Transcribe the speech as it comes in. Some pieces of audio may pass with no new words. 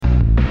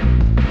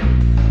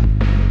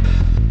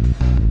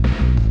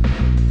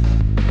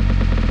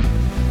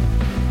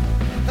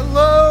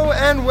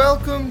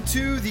Welcome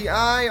to the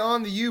Eye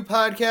on the U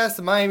podcast,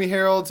 the Miami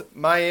Herald's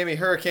Miami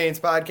Hurricanes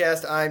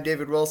podcast. I'm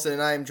David Wilson,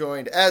 and I am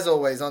joined, as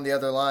always, on the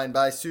other line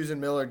by Susan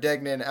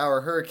Miller-Degnan,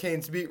 our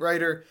Hurricanes beat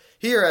writer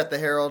here at the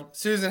Herald.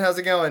 Susan, how's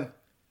it going?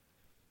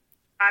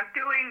 I'm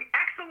doing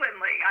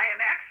excellently. I am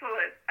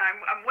excellent.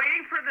 I'm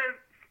waiting for the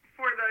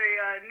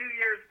New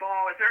Year's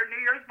ball. Is there a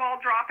New Year's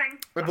ball dropping?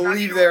 I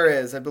believe there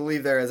is. I don't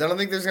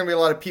think there's going to be a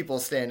lot of people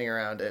standing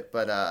around it,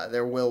 but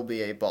there will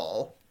be a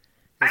ball.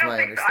 I don't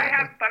think so.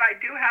 But I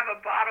do have a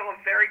bottle of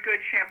very good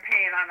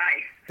champagne on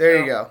ice.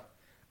 There you go.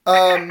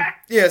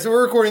 Yeah, so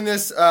we're recording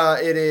this.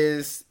 It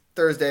is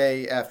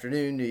Thursday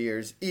afternoon, New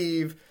Year's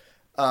Eve.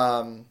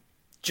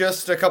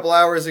 Just a couple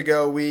hours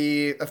ago,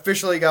 we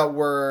officially got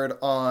word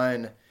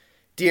on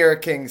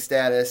D'Eriq King's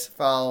status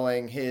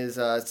following his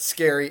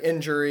scary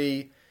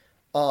injury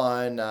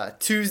on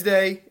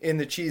Tuesday in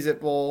the Cheez-It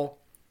Bowl.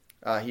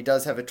 He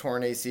does have a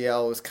torn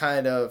ACL. It was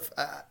kind of...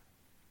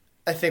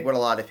 I think what a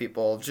lot of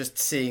people, just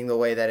seeing the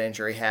way that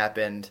injury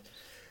happened,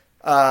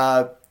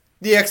 the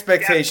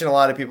expectation a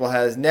lot of people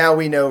has, now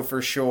we know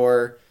for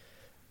sure.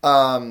 We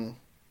have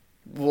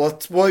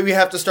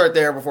to start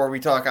there before we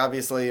talk,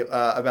 obviously,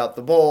 about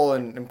the bowl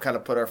and kind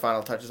of put our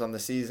final touches on the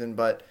season.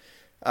 But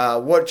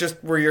what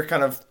just were your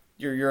kind of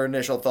your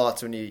initial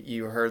thoughts when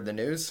you heard the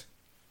news?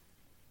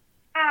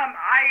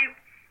 I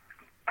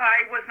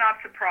was not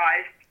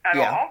surprised at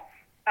all,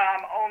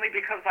 only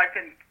because I've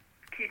been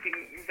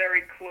keeping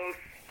very close,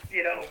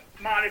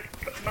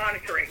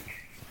 monitoring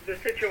the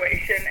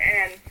situation,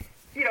 and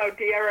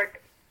D'Eriq,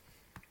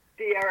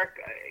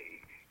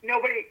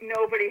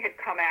 nobody had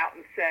come out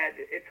and said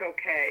it's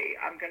okay.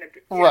 I'm going to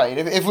right.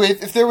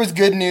 If there was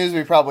good news,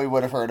 we probably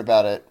would have heard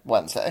about it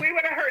Wednesday. We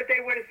would have heard. They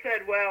would have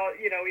said, well,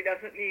 he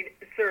doesn't need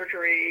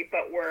surgery,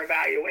 but we're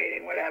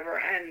evaluating whatever,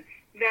 and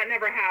that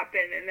never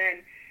happened. And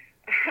then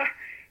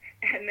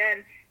and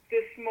then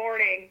this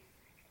morning,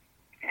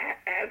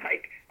 as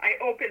I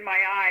opened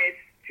my eyes,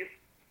 just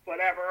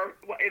whatever,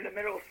 in the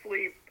middle of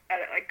sleep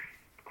at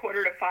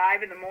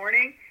 4:45 in the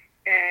morning,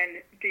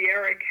 and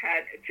D'Eriq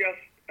had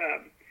just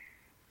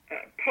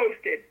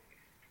posted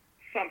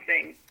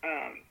something,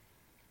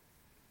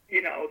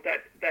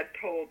 that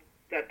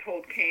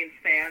told Canes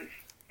fans,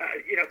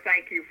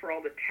 thank you for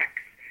all the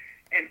texts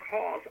and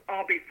calls.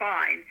 I'll be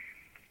fine.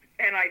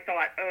 And I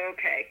thought,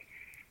 okay,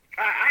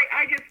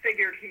 I just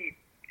figured he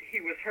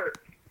was hurt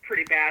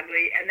pretty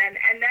badly, and then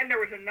there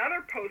was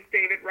another post,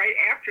 David, right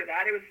after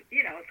that. It was,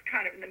 it's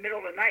kind of in the middle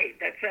of the night,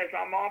 that says,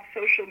 I'm off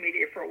social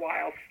media for a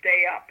while,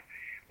 stay up,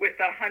 with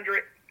that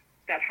 100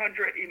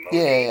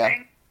 emoji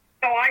thing.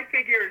 So I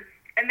figured,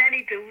 and then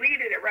he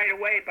deleted it right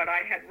away, but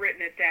I had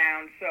written it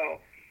down, so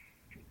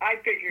I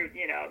figured,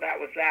 that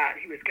was that.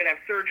 He was going to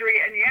have surgery,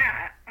 and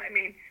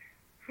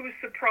who's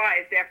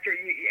surprised after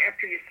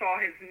you saw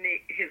his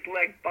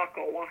leg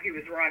buckle while he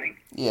was running?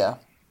 Yeah.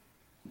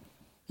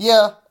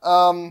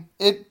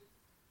 It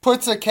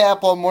puts a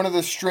cap on one of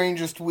the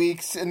strangest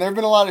weeks, and there have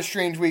been a lot of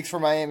strange weeks for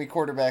Miami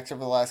quarterbacks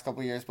over the last couple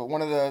of years, but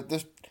one of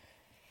the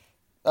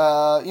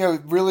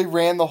really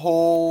ran the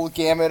whole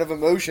gamut of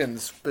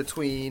emotions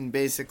between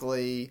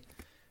basically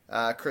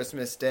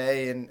Christmas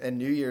Day and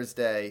New Year's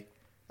Day.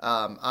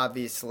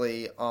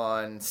 Obviously,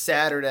 on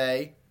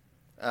Saturday,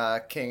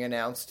 King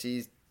announced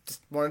he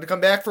just wanted to come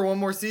back for one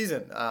more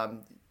season.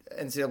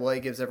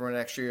 NCAA gives everyone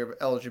an extra year of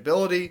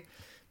eligibility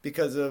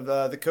because of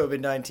the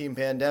COVID-19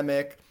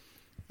 pandemic.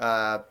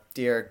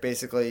 D'Eriq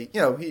basically,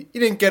 he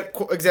didn't get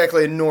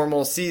exactly a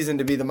normal season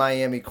to be the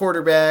Miami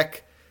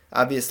quarterback.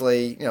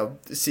 Obviously,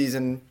 the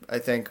season, I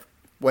think,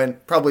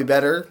 went probably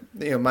better.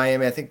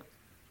 Miami, I think,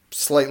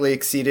 slightly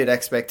exceeded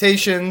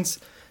expectations.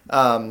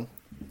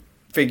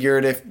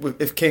 Figured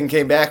if King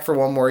came back for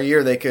one more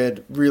year, they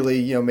could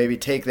really, maybe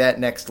take that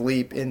next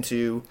leap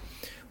into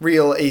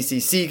real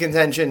ACC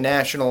contention,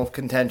 national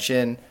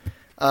contention.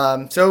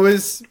 So it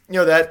was,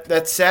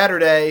 that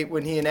Saturday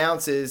when he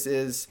announces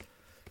is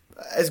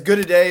as good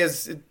a day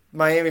as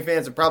Miami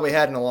fans have probably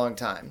had in a long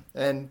time.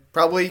 And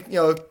probably,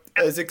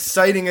 as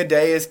exciting a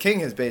day as King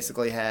has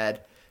basically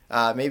had,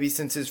 maybe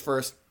since his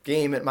first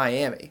game at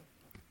Miami.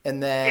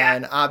 And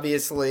then,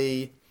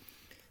 obviously,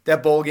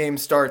 that bowl game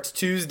starts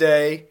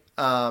Tuesday,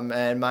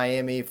 and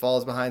Miami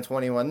falls behind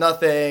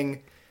 21-0.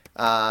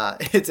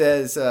 It's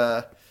as,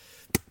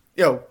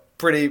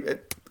 pretty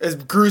as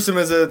gruesome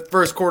as a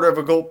first quarter of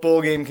a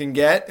bowl game can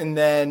get. And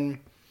then,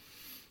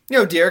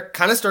 D'Eriq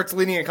kind of starts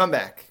leading a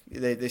comeback.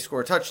 They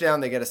score a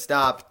touchdown. They get a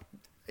stop.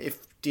 If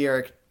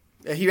D'Eriq,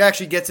 he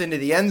actually gets into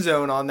the end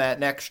zone on that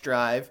next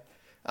drive,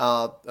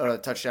 on a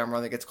touchdown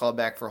run that gets called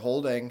back for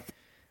holding.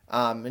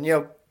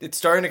 And, it's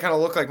starting to kind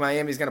of look like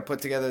Miami's going to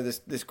put together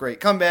this great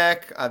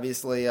comeback.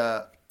 Obviously,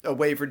 a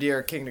way for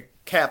D'Eriq King to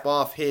cap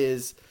off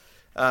his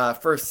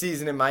first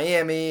season in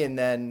Miami and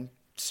then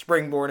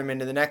springboard him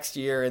into the next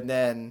year. And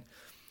then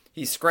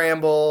he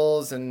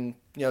scrambles, and,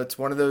 it's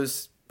one of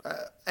those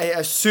I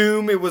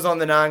assume it was on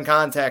the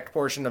non-contact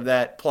portion of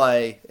that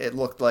play. It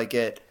looked like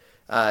it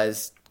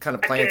is kind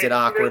of planted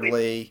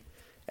awkwardly,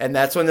 and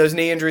that's when those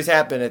knee injuries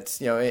happen. It's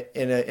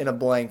in a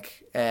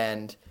blink,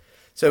 and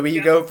So we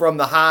go from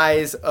the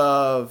high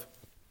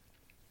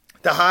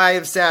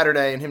of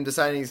Saturday and him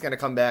deciding he's going to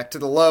come back to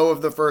the low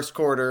of the first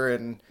quarter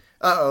and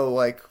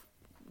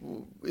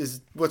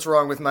what's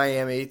wrong with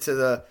Miami, to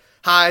the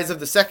highs of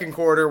the second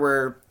quarter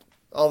where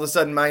all of a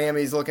sudden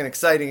Miami's looking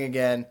exciting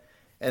again,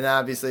 and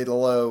obviously the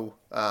low,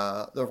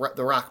 the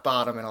rock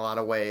bottom in a lot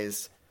of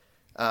ways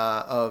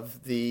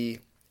of the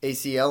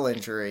ACL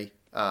injury.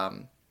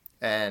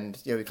 And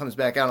he comes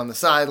back out on the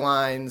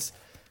sidelines.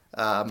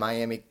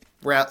 Miami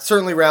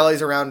certainly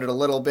rallies around it a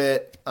little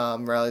bit.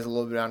 Rallies a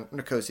little bit on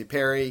N'Kosi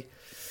Perry.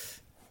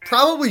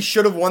 Probably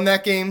should have won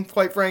that game,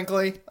 quite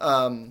frankly.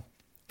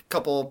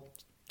 Couple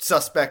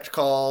suspect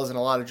calls and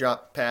a lot of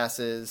drop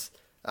passes,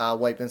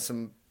 wiping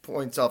some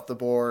points off the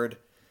board.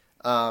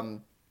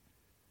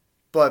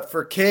 But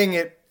for King,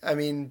 it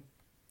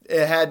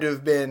had to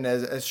have been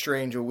as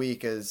strange a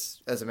week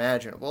as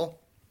imaginable.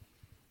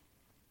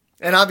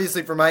 And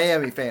obviously for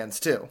Miami fans,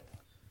 too.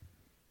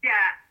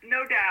 Yeah,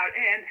 no doubt.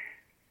 And,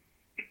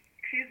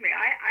 excuse me,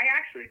 I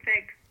actually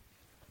think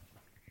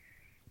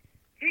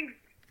King's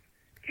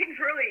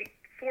really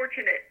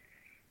fortunate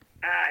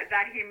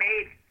that he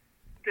made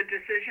the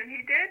decision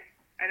he did.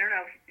 I don't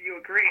know if you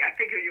agree. I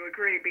think you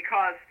agree,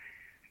 because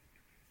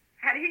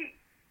had he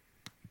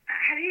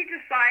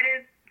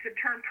decided to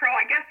turn pro,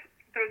 I guess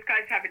those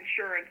guys have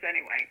insurance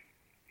anyway.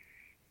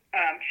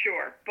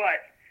 Sure,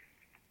 but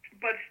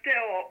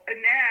still,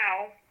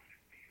 now,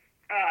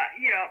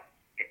 he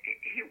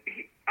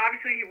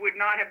obviously he would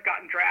not have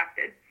gotten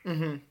drafted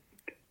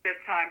this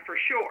time for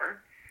sure,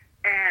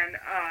 and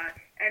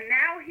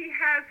now he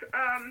has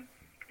to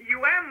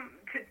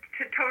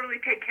totally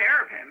take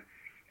care of him,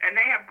 and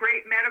they have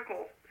great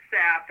medical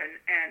staff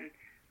and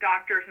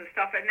doctors and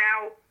stuff, and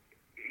now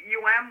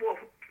will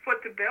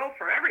foot the bill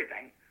for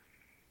everything.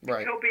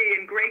 Right. He'll be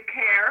in great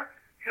care.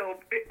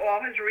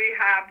 All his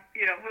rehab,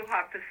 he'll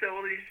have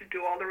facilities to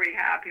do all the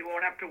rehab. He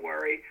won't have to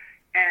worry,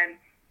 and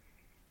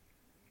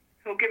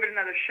he'll give it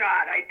another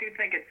shot. I do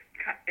think it's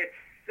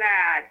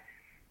sad,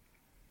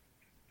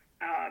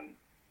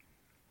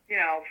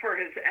 for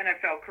his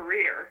NFL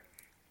career.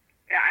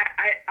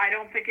 I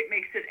don't think it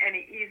makes it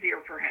any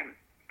easier for him.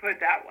 Put it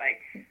that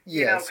way.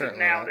 Yeah, because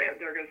now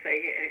they're going to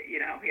say, he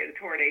had a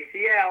torn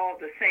ACL,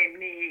 the same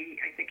knee.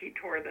 I think he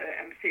tore the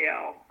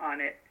MCL on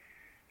it.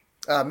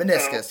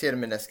 Meniscus. He had a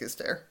meniscus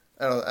tear.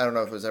 I don't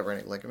know if it was ever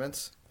any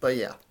ligaments, but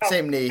yeah,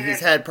 same knee. He's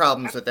had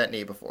problems with that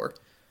knee before.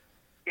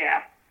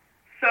 Yeah.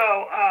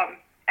 So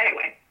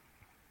anyway,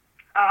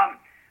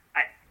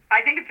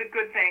 I think it's a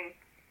good thing.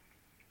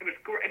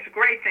 It's a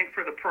great thing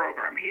for the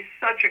program. He's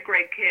such a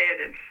great kid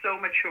and so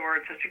mature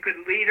and such a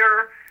good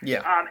leader.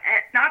 Yeah. And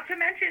not to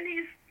mention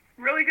he's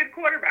a really good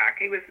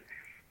quarterback.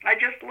 I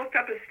just looked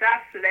up his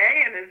stats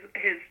today, and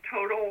his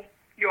total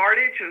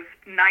yardage is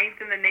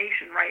 9th in the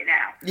nation right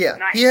now. Yeah,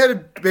 9th. He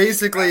had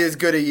basically as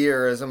good a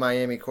year as a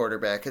Miami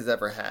quarterback has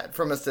ever had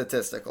from a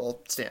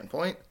statistical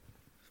standpoint.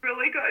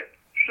 Really good.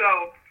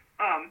 So,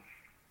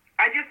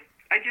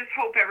 I just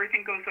hope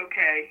everything goes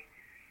okay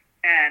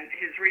and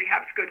his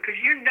rehab's good, because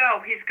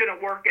he's going to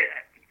work it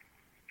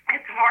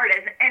as hard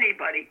as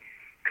anybody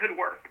could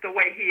work the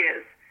way he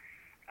is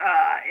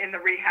in the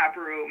rehab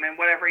room and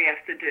whatever he has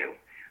to do.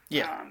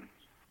 Yeah.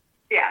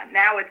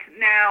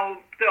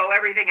 So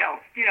everything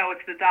else,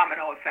 it's the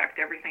domino effect.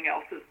 Everything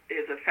else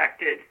is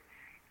affected,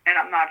 and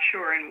I'm not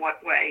sure in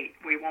what way.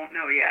 We won't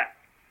know yet.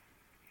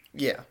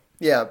 Yeah.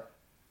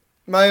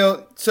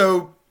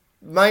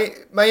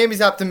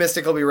 Miami's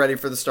optimistic he'll be ready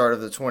for the start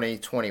of the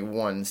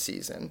 2021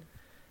 season.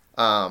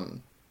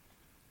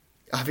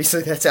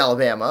 Obviously that's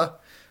Alabama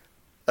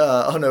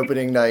on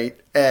opening night,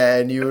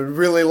 and you would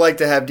really like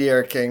to have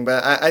D'Eriq King,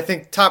 but I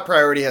think top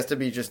priority has to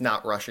be just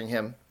not rushing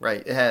him,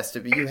 right? It has to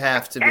be. You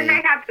have to be. And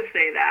they have to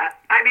say that.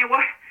 I mean,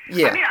 what?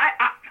 Yeah.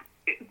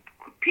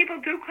 People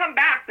do come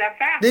back that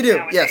fast. They do.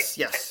 Nowadays.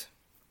 Yes.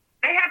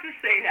 They have to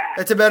say that.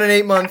 It's about an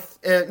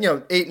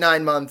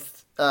 8-9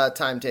 month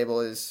timetable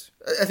is,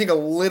 I think,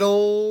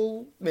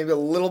 maybe a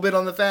little bit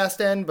on the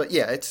fast end, but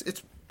yeah, it's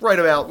right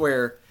about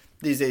where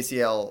these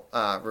ACL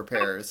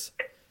repairs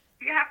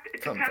you have to.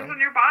 It come depends from. on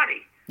your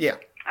body. Yeah.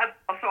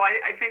 So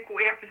I think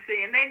we have to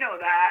see, and they know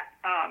that.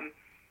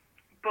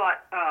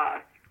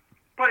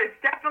 But it's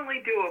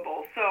definitely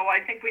doable. So I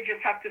think we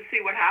just have to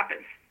see what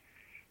happens.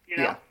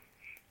 Yeah.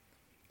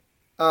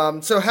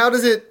 So how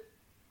does it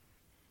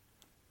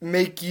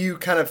make you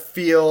kind of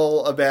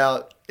feel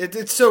about it?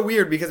 It's so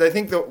weird because I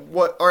think that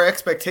what our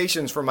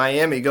expectations for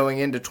Miami going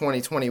into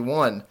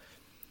 2021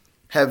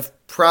 have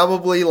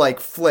probably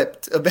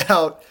flipped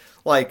about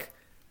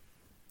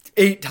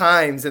 8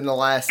 times in the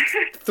last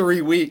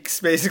 3 weeks,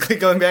 basically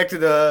going back to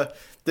the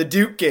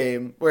Duke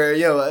game where,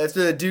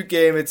 after the Duke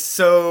game, it's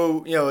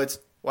so, it's,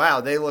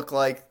 wow, they look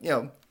like,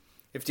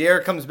 if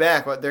D'Eriq comes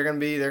back, they're going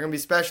to be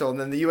special. And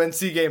then the UNC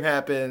game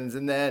happens,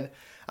 and then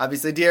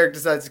obviously D'Eriq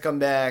decides to come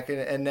back,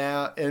 and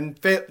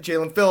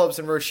Jalen Phillips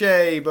and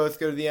Roche both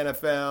go to the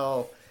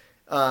NFL.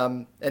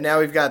 And now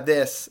we've got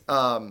this.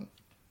 And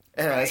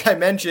as I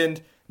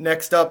mentioned,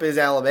 next up is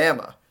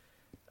Alabama.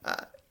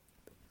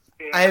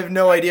 I have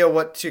no idea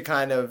what to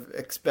kind of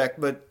expect,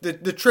 but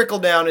the trickle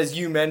down, as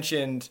you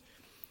mentioned,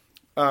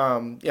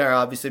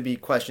 obviously be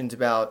questions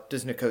about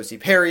does N'Kosi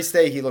Perry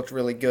stay? He looked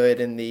really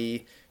good in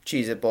the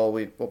Cheez-It Bowl.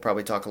 We'll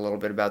probably talk a little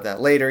bit about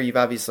that later. You've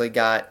obviously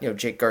got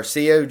Jake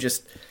Garcia, who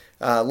just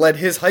led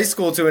his high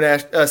school to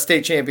a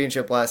state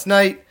championship last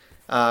night,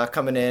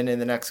 coming in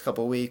the next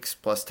couple weeks,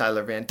 plus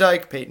Tyler Van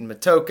Dyke, Peyton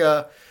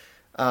Matoka.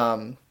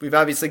 We've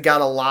obviously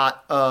got a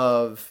lot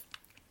of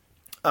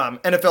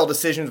NFL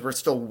decisions we're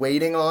still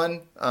waiting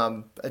on.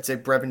 I'd say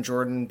Brevin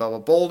Jordan,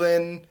 Bubba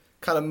Bolden,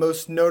 kind of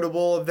most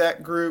notable of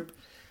that group.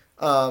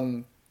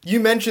 You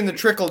mentioned the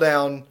trickle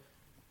down.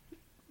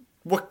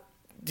 What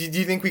do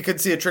you think we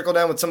could see a trickle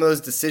down with some of those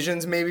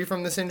decisions maybe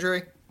from this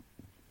injury?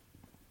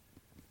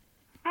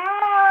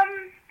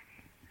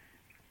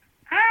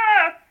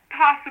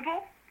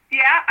 Possible.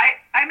 Yeah.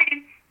 I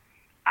mean,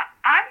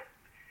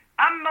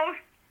 I'm most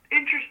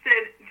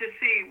interested to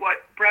see what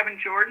Brevin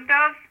Jordan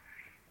does,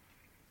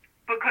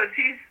 because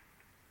he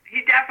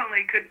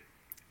definitely could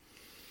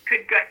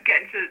get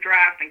into the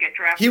draft and get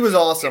drafted. He was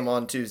awesome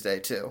on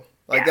Tuesday too.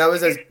 That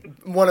was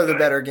one of the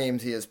better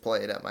games he has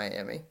played at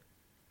Miami.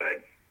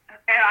 Good.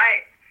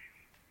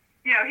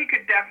 And he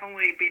could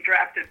definitely be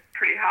drafted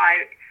pretty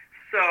high.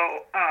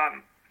 So,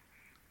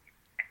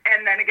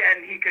 and then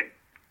again, he could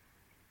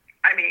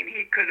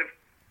have.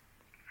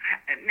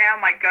 Now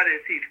my gut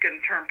is he's going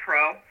to turn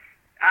pro.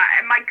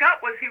 And my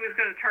gut was he was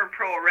going to turn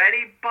pro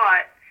already,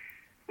 but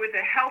with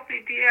a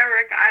healthy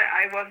D'Eriq,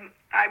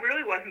 I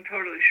really wasn't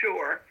totally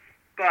sure.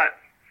 But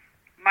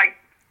my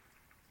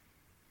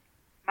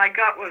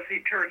gut was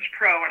he turns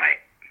pro, and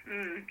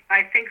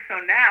I think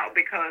so now,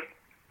 because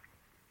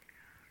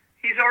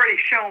he's already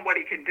shown what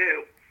he can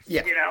do.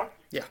 Yeah.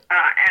 Yeah.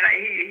 And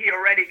he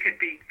already could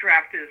be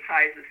drafted as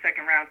high as the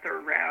second round,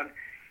 third round.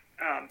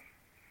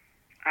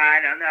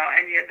 I don't know,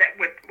 and yet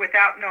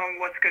without knowing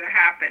what's going to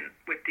happen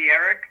with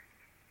D'Eriq,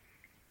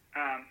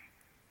 I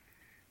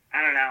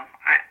don't know.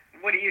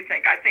 What do you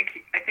think? I think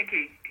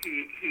he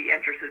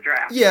enters the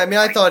draft. Yeah, I mean,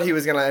 I thought he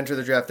was going to enter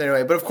the draft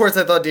anyway, but of course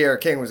I thought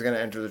D'Eriq King was going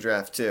to enter the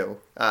draft too.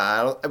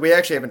 We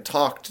actually haven't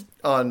talked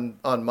on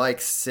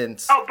Mike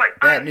since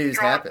that news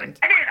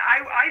happened.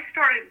 I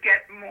started to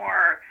get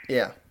more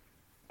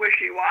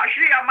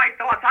wishy-washy on my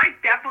thoughts. I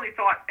definitely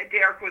thought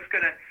D'Eriq was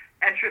going to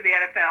enter the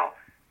NFL.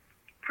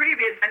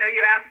 I know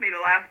you asked me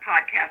the last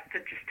podcast to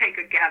just take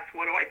a guess.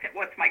 What do I think?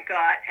 What's my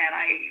gut? And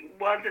I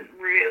wasn't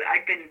really.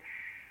 I've been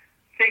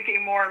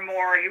thinking more and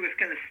more he was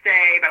going to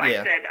stay, but I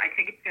said I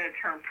think he's going to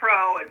turn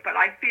pro. But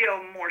I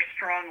feel more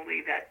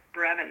strongly that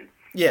Brevin.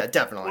 Yeah,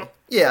 definitely.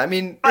 I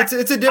mean,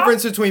 it's a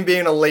difference between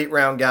being a late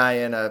round guy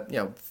and a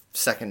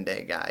second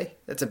day guy.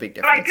 That's a big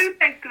difference. But I do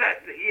think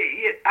that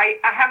I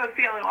have a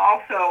feeling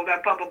also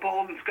that Bubba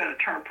Bolden's going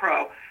to turn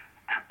pro.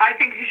 I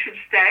think he should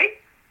stay.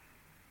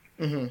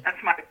 Mm-hmm.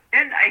 That's my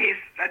opinion. He's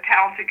a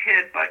talented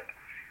kid, but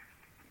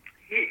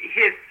he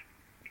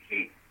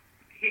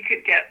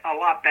could get a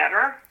lot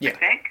better. I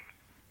think.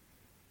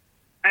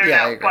 I don't know,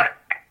 I agree. But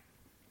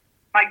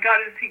my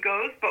gut is he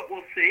goes, but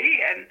we'll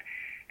see.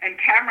 And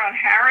Cameron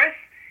Harris,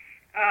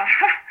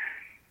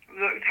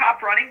 the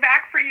top running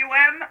back for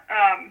UM,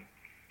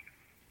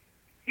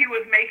 he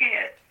was making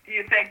it.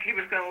 You think he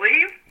was going to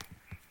leave,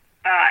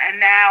 and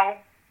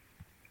now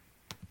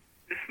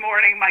this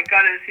morning my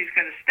gut is he's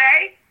going to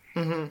stay.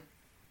 Mm-hmm.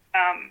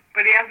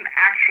 But he hasn't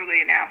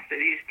actually announced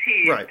it. He's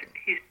teased. Right.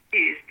 He's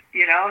teased,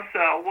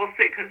 so we'll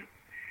see. Because,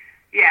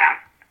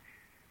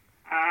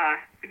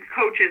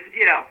 coaches,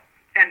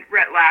 and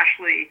Rhett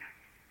Lashley,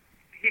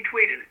 he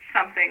tweeted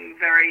something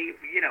very,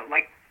 he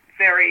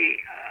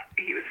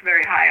was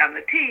very high on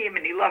the team,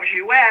 and he loves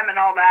UM and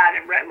all that,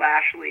 and Rhett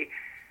Lashley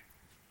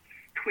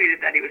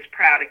tweeted that he was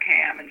proud of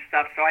Cam and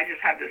stuff, so I just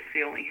have this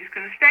feeling he's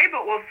going to stay,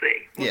 but we'll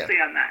see. We'll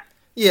see on that.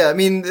 Yeah, I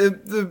mean,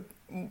 the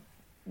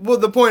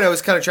point I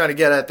was kind of trying to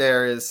get at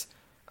there is,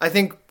 I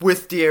think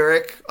with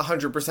D'Eriq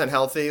 100%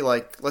 healthy,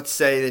 let's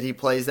say that he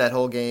plays that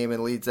whole game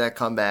and leads that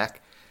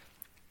comeback.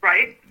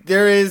 Right.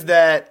 There is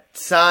that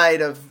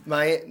side of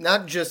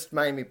not just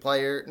Miami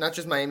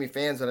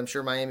fans, but I'm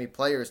sure Miami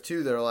players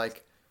too, that are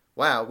like,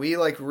 wow, we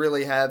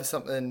really have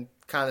something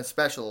kind of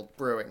special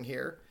brewing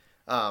here.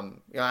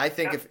 I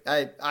think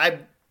I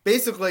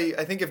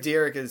think if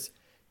D'Eriq is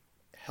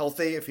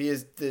healthy, if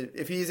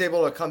he's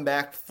able to come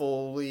back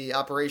fully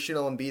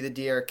operational and be the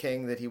D'Eriq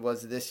King that he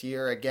was this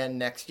year again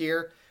next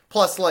year,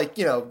 plus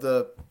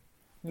the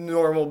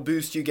normal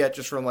boost you get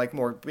just from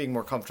being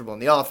more comfortable in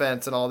the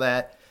offense and all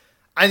that,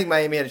 I think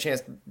Miami had a chance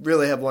to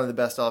really have one of the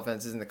best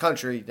offenses in the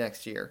country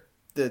next year.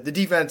 The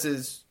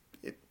defense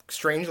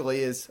strangely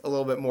is a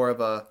little bit more of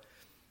a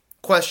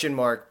question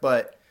mark,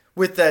 but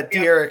with that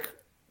D'Eriq,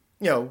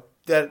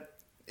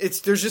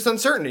 there's just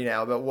uncertainty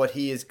now about what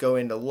he is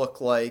going to look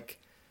like.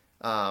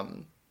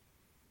 I'm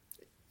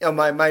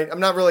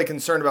not really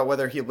concerned about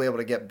whether he'll be able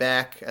to get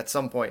back at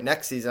some point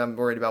next season. I'm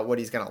worried about what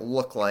he's going to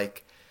look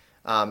like,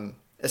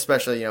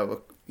 especially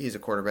he's a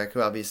quarterback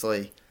who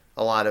obviously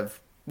a lot of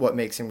what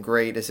makes him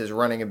great is his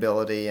running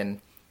ability,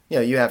 and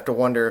you have to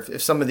wonder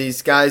if some of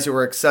these guys who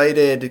were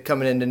excited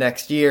coming into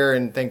next year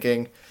and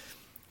thinking,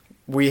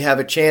 we have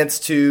a chance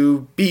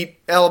to beat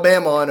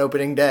Alabama on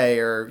opening day,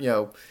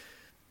 or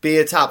be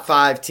a top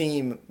 5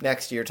 team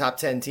next year, top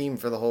 10 team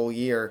for the whole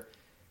year.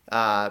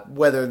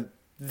 Whether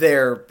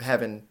they're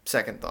having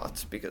second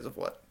thoughts because of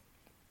what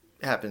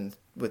happened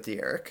with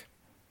De'Aaron.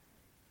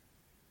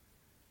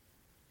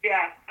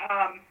 Yeah,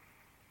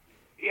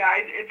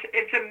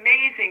 it's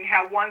amazing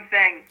how one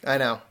thing. I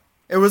know.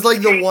 It was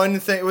like the one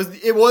thing.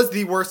 It was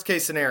the worst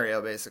case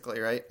scenario, basically,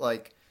 right?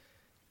 Like.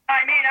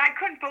 I mean, I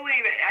couldn't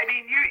believe it. I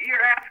mean,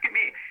 you're asking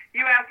me.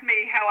 You asked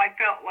me how I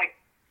felt like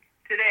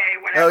today.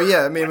 Whenever, oh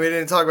yeah, I mean, we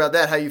didn't talk about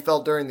that. How you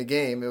felt during the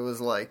game? It was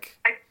like.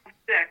 I felt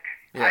sick.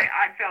 Yeah.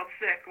 I felt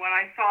sick when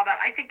I saw that.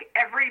 I think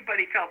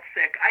everybody felt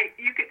sick.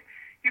 You could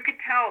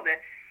tell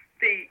that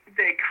the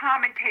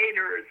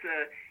commentators,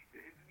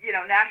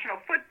 national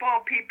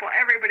football people,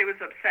 everybody was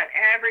upset.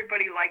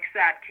 Everybody likes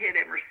that kid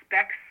and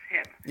respects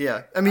him.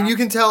 Yeah, I mean, you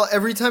can tell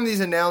every time these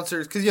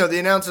announcers, because the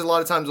announcers a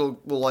lot of times will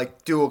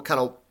like do a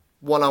kind of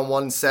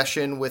one-on-one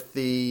session with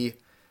the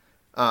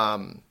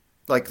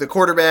like the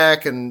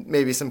quarterback and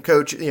maybe some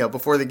coach,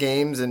 before the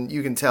games, and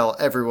you can tell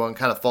everyone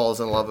kind of falls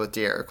in love with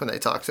De'Aaron when they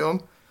talk to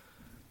him.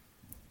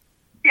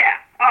 Yeah.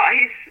 Oh,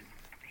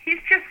 he's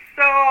just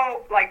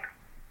so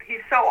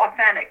he's so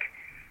authentic.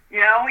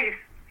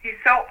 He's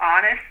so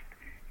honest.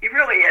 He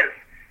really is.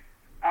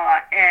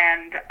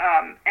 And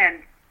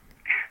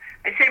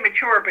I say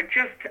mature, but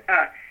just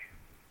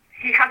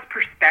he has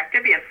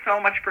perspective. He has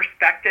so much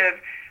perspective,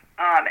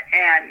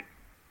 and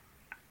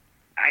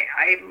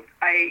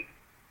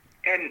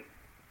and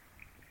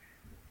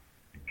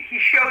he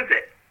shows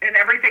it in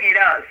everything he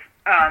does.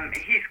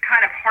 He's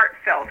kind of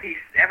heartfelt.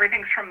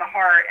 Everything's from the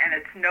heart, and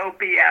it's no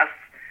BS.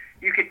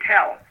 You could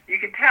tell. You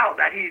could tell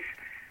that he's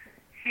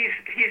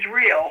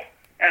real,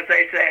 as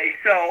they say.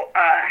 So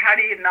how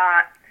do you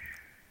not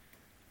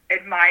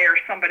admire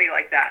somebody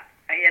like that?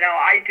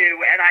 I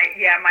do, and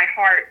my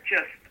heart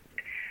just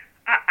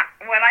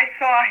when I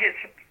saw his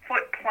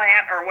foot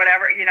plant or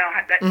whatever,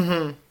 that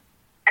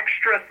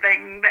extra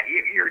thing that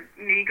your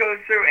knee goes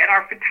through, and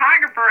our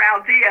photographer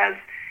Al Diaz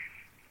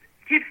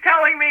keeps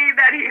telling me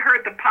that he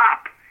heard the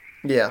pop,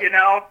 near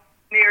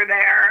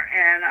there,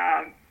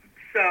 and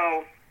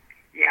so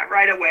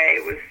right away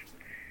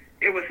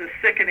it was a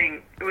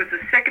sickening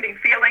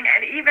feeling,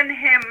 and even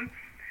him,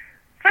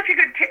 such a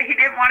good kid, he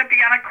didn't want to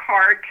be on a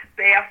cart.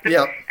 They asked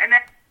him, and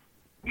then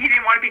he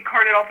didn't want to be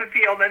carted off the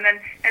field, and then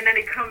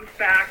he comes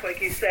back, like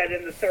you said,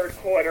 in the third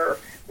quarter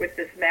with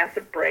this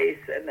massive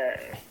brace and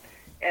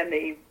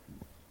the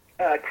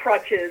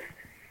crutches.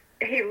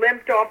 He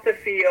limped off the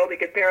field. He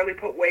could barely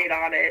put weight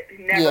on it.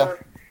 He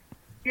never,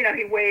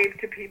 he waved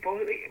to people,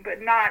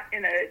 but not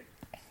in a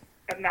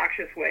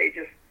obnoxious way.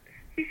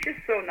 He's just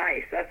so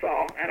nice. That's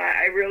all. And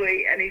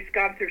and he's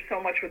gone through so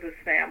much with his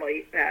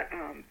family that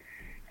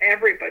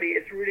everybody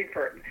is rooting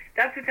for him.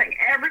 That's the thing.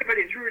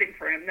 Everybody's rooting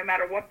for him, no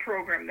matter what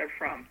program they're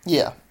from.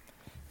 Yeah.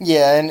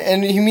 Yeah,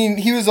 and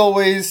he was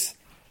always.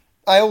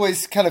 I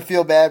always kind of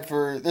feel bad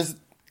for. There's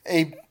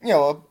a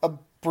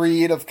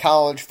breed of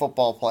college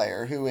football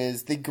player who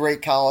is the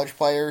great college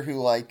player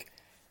who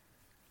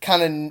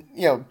kind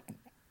of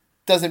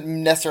doesn't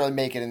necessarily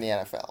make it in the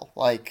NFL,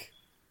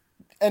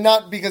 and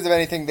not because of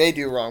anything they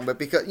do wrong, but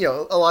because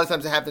a lot of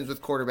times it happens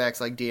with quarterbacks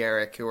like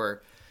De'Aaron who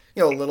are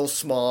a little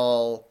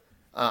small,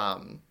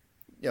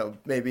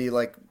 maybe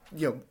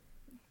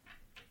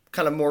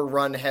kind of more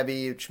run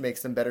heavy, which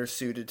makes them better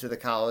suited to the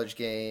college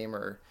game,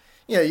 or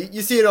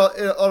you see it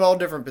on all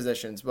different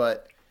positions,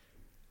 but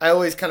I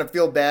always kind of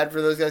feel bad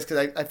for those guys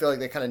because I feel like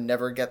they kind of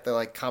never get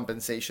the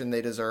compensation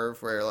they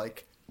deserve. Where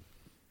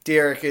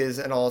De'Aaron is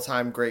an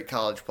all-time great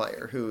college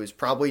player who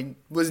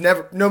was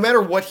never, no matter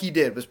what he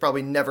did, was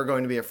probably never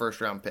going to be a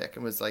first-round pick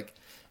and was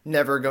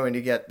never going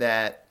to get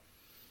that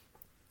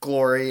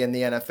glory in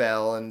the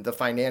NFL and the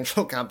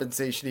financial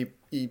compensation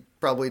he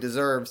probably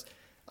deserves.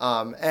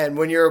 And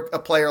when you're a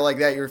player like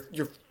that,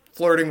 you're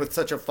flirting with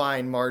such a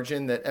fine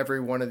margin that every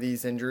one of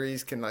these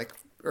injuries can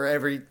or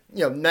every,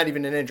 not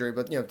even an injury,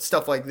 but,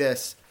 stuff like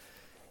this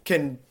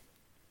can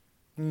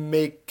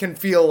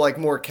feel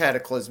more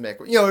cataclysmic.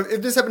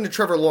 If this happened to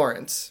Trevor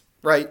Lawrence,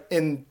 right,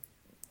 in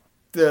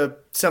the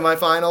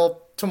semifinal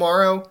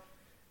tomorrow,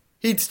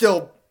 he'd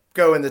still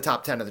go in the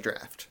top 10 of the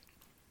draft.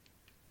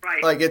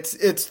 Right. When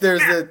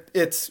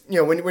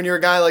you're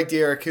a guy like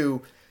De'Aaron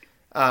who,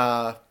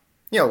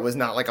 was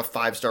not a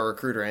 5-star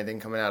recruit or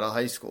anything coming out of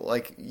high school,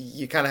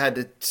 you kind of had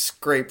to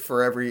scrape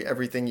for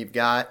everything you've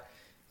got.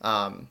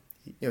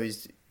 He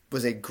was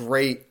a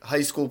great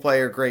high school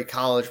player, great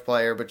college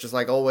player, but just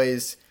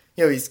always,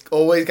 he's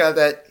always got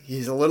that.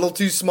 He's a little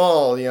too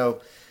small.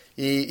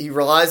 He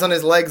relies on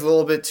his legs a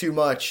little bit too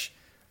much.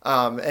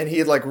 And he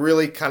had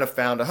really kind of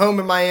found a home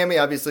in Miami.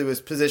 Obviously, was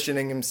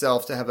positioning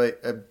himself to have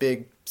a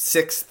big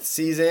 6th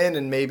season,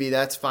 and maybe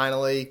that's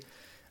finally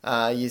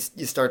you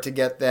start to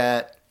get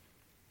that.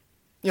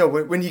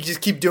 When you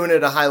just keep doing it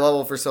at a high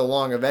level for so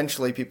long,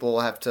 eventually people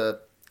will have to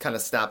kind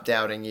of stop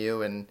doubting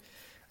you. And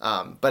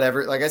but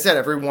like I said,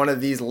 every one of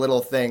these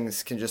little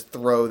things can just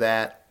throw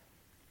that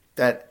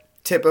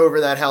tip over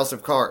that house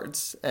of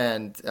cards.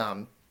 And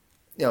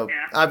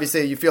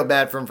obviously you feel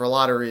bad for him for a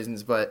lot of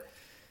reasons, but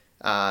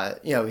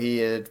he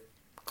had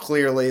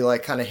clearly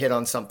like kind of hit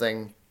on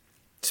something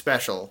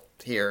special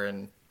here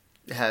and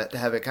had to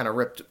have it kind of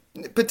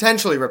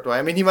potentially ripped away.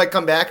 I mean, he might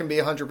come back and be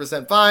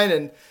 100% fine,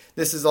 and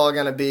this is all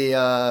going to be,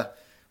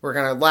 we're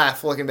going to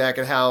laugh looking back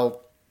at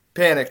how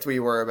panicked we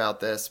were about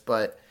this,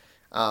 but,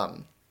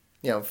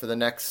 for the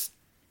next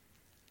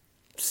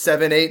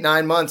 7, 8,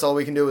 9 months, all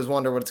we can do is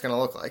wonder what it's going to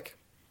look like.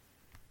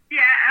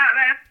 Yeah,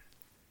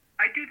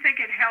 I do think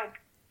it helped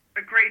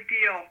a great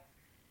deal,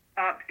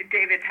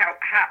 David, how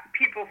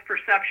people's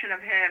perception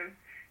of him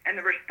and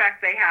the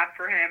respect they have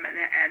for him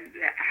and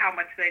how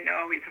much they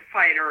know he's a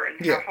fighter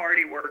and how hard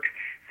he works.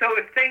 So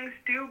if things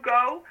do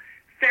go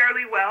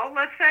fairly well,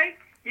 let's say,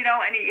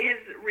 and he is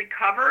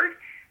recovered,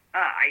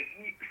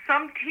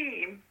 some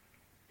team,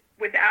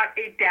 without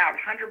a doubt,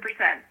 100%,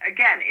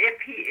 again, if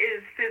he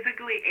is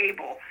physically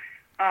able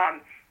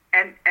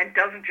and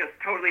doesn't just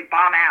totally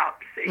bomb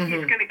out,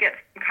 he's going to get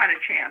some kind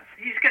of chance.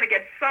 He's going to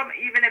get some,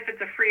 even if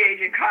it's a free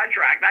agent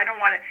contract. I don't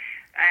want to,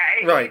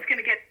 he's going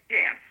to get a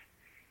chance,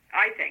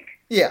 I think.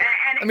 Yeah.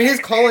 His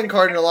calling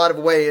card in a lot of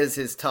ways is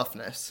his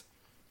toughness.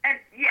 And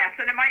yes,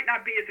 and it might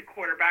not be as a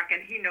quarterback,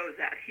 and he knows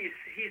that. He's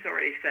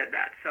already said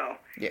that. So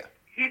yeah,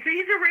 he's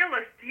a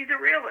realist. He's a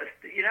realist.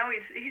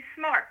 He's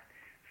smart.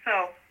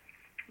 So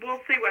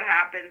we'll see what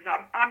happens.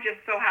 I'm just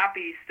so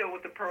happy he's still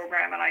with the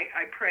program, and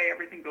I pray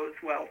everything goes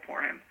well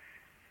for him.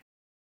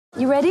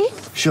 You ready?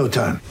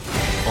 Showtime.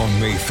 On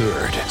May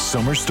 3rd,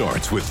 summer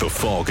starts with The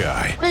Fall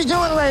Guy. Let's do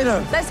it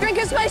later. Let's drink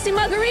a spicy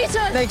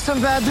margarita. Make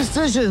some bad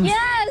decisions.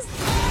 Yes.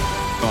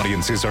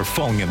 Audiences are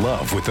falling in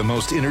love with the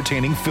most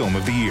entertaining film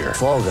of the year.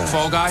 Fall Guy.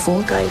 Fall Guy?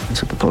 Fall Guy.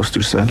 That's what the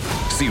poster said.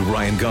 See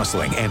Ryan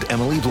Gosling and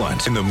Emily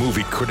Blunt in the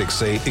movie critics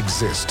say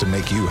exists to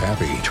make you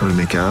happy. Trying to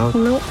make it out?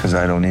 Nope. Because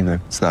I don't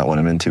either. It's not what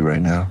I'm into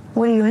right now.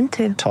 What are you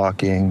into?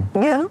 Talking.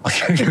 Yeah.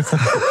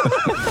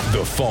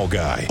 The Fall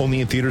Guy.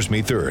 Only in theaters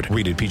May 3rd.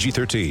 Rated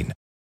PG-13.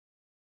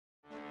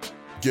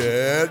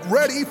 Get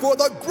ready for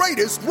the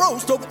greatest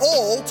roast of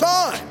all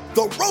time.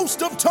 The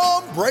Roast of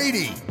Tom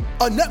Brady.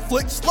 A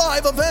Netflix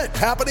live event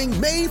happening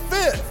May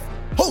 5th.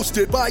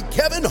 Hosted by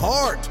Kevin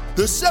Hart.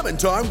 The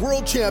 7-time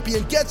world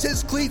champion gets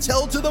his cleats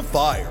held to the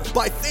fire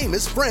by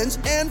famous friends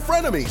and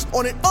frenemies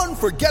on an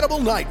unforgettable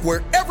night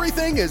where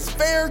everything is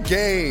fair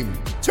game.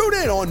 Tune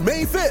in on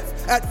May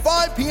 5th at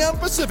 5 p.m.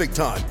 Pacific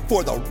time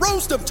for the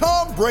Roast of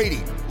Tom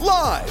Brady.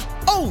 Live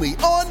only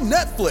on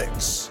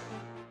Netflix.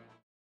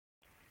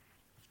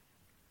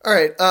 All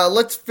right,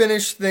 let's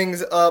finish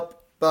things up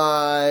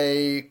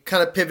by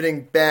kind of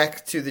pivoting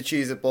back to the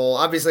Cheez-It Bowl.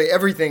 Obviously,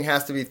 everything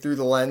has to be through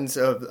the lens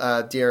of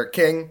D'Eriq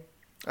King.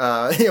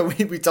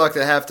 We talked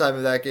at halftime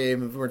of that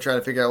game, and we're trying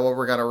to figure out what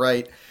we're going to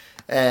write.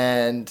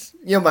 And,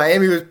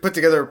 Miami was put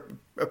together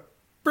a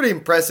pretty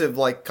impressive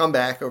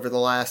comeback over the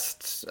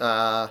last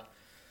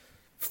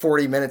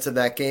 40 minutes of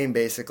that game,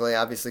 basically.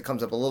 Obviously,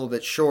 comes up a little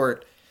bit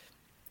short.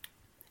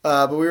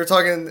 But we were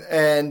talking,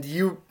 and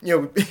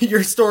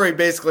your story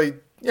basically,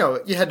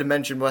 you had to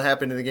mention what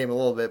happened in the game a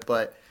little bit,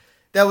 but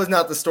that was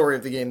not the story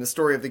of the game. The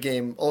story of the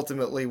game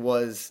ultimately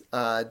was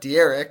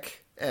D'Eriq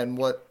and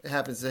what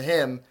happens to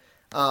him.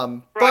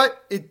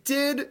 But it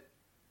did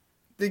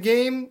the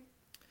game.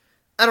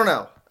 I don't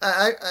know.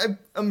 I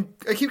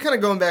keep kind of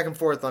going back and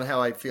forth on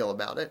how I feel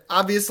about it.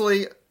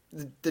 Obviously,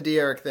 the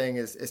D'Eriq thing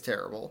is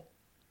terrible,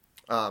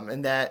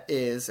 and that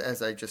is,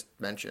 as I just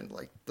mentioned,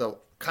 the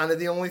kind of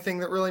the only thing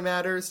that really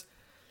matters.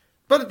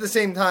 But at the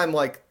same time,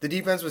 the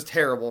defense was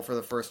terrible for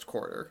the first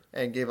quarter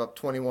and gave up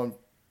 21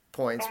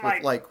 points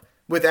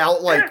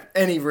without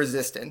any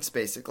resistance,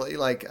 basically.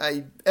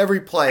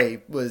 Every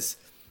play was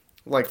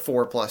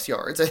 4+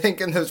 yards, I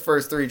think, in those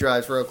first 3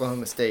 drives for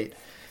Oklahoma State.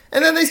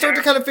 And then they start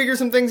to kind of figure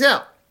some things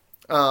out.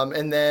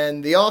 And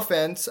then the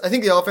offense, I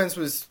think the offense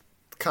was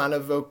kind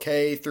of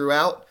okay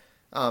throughout.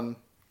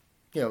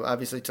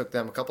 Obviously took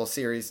them a couple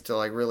series to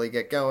really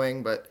get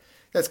going, but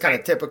that's kind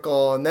of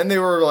typical. And then they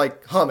were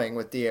humming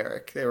with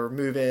D'Eriq. They were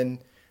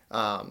moving.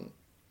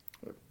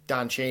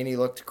 Don Chaney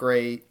looked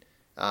great.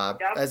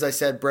 As I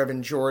said,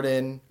 Brevin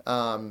Jordan,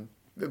 one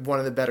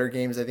of the better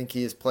games I think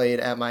he has played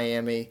at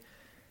Miami.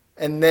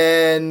 And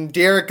then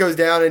D'Eriq goes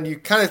down, and you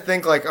kind of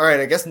think all right,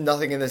 I guess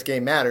nothing in this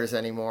game matters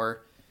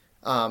anymore.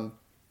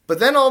 But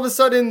then all of a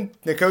sudden,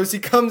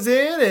 N'Kosi comes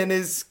in and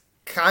is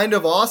kind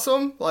of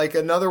awesome.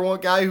 Another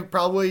one guy who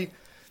probably,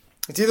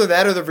 it's either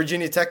that or the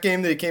Virginia Tech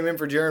game that he came in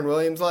for Jaron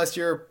Williams last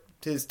year,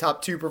 his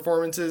top 2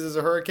 performances as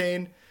a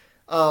Hurricane.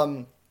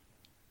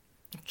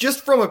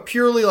 Just from a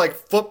purely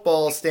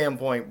football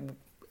standpoint,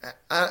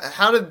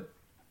 how do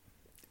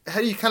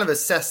you kind of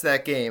assess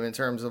that game in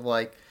terms of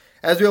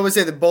as we always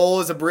say, the bowl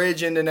is a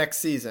bridge into next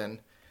season.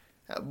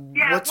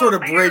 What sort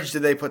of bridge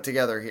did they put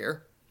together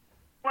here?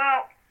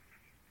 Well,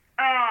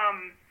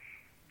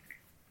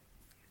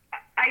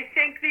 I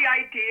think the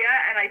idea,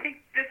 and I think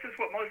this is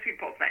what most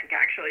people think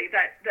actually,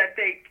 that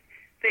they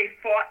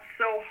fought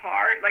so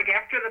hard.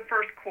 After the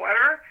first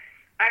quarter,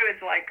 I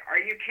was like, are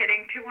you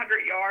kidding?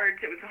 200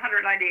 yards. It was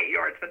 198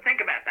 yards, but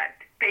think about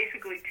that.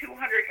 Basically 200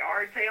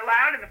 yards they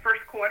allowed in the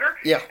first quarter.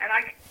 Yeah. And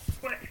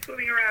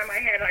swimming around in my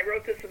head. I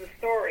wrote this in the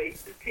story.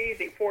 It's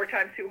easy. 4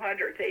 times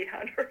 200 is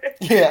 800.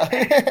 Yeah.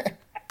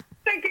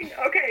 Thinking,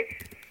 okay,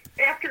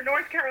 after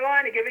North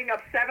Carolina giving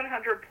up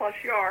 700 plus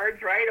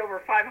yards, right, over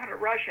 500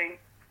 rushing,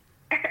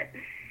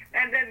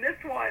 and then this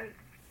one,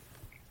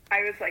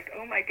 I was like,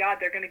 oh my God,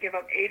 they're going to give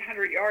up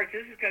 800 yards.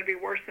 This is going to be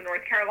worse than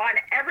North Carolina.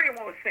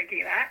 Everyone was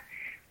thinking that.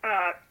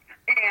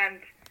 And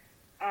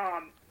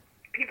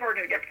people are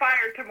going to get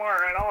fired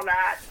tomorrow and all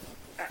that.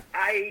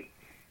 I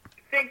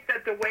think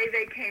that the way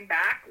they came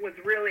back was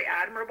really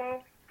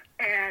admirable,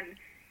 and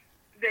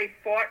they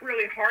fought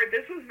really hard.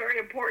 This was very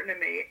important to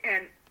me,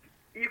 and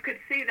you could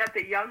see that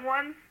the young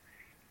ones,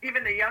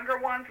 even the younger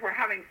ones, were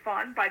having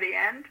fun by the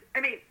end. I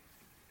mean,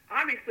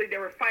 obviously they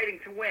were fighting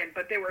to win,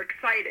 but they were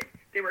excited.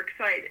 They were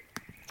excited.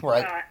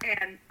 Right.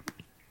 And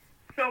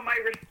so my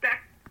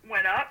respect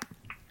went up.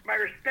 My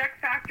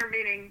respect factor,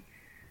 meaning,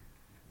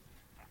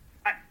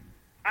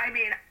 I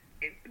mean,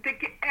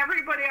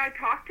 everybody I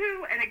talked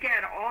to, and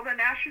again, all the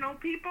national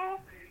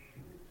people,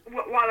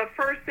 while at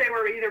first they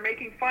were either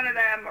making fun of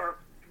them or,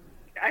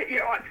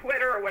 on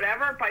Twitter or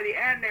whatever, by the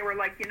end they were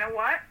like, you know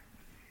what?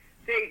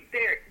 They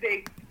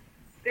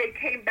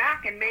came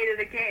back and made it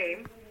a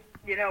game.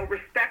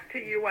 Respect to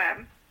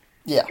UM.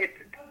 Yeah. It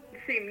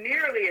doesn't seem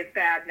nearly as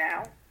bad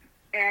now,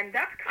 and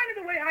that's kind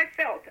of the way I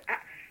felt.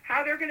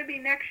 How they're going to be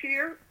next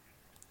year.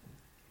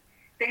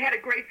 They had a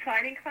great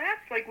signing class,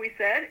 like we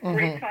said.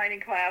 Great signing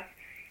class.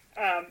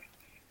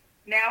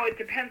 Now it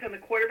depends on the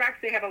quarterbacks.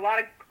 They have a lot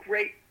of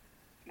great,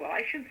 well,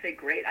 I shouldn't say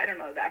great, I don't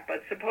know that,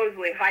 but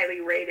supposedly highly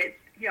rated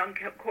young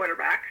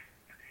quarterbacks.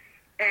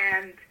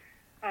 And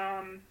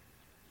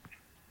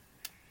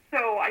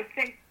so I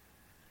think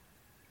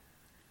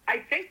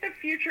the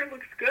future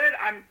looks good.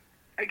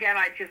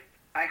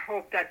 I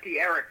hope that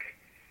De'Aaron.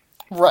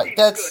 Right.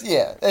 That's good.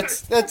 Yeah.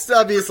 That's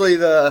obviously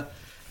the.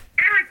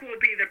 Eric will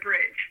be the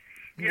bridge.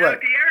 Right.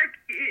 De'Aaron,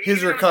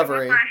 his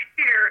recovery. Last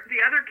year,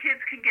 the other kids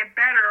can get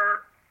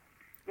better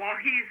while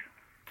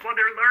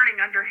they're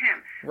learning under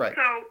him. Right.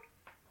 So,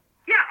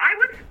 yeah,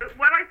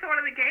 what I thought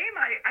of the game,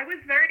 I was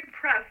very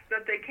impressed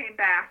that they came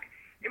back.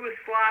 It was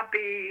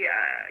sloppy.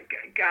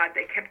 God,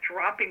 they kept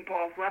dropping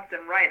balls left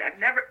and right.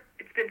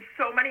 It's been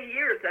so many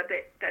years that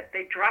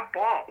they drop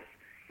balls.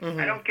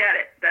 I don't get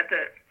it, that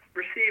the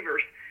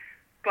receivers.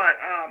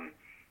 But,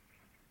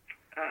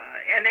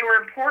 and they were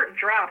important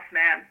drops,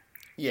 man.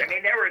 Yeah. I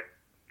mean, there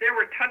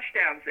were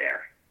touchdowns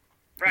there,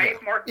 right?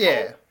 Yeah. Mark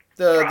Yeah.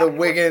 The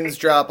Wiggins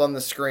drop on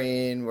the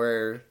screen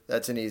where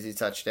that's an easy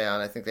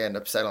touchdown. I think they end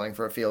up settling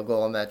for a field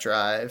goal on that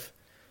drive.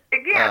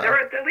 Yeah, there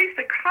were at least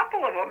a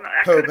couple of them.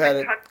 Pope had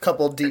a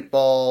couple deep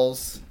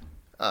balls.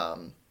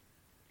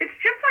 It's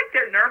just like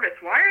they're nervous.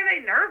 Why are they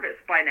nervous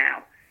by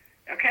now?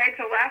 Okay, it's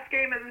the last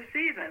game of the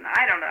season.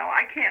 I don't know.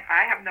 I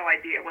have no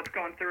idea what's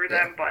going through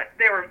them, but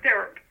there were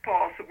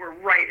balls that were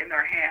right in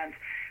their hands.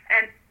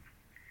 And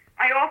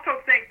I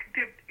also think,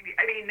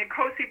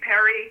 N'Kosi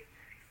Perry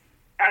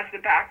as the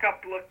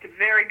backup looked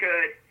very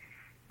good,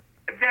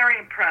 very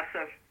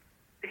impressive.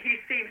 He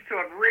seems to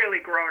have really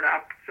grown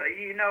up. So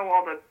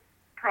all the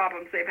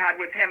problems they've had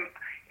with him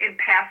in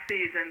past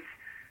seasons,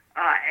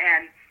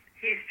 and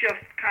he's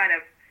just kind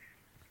of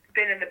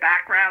been in the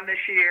background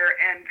this year.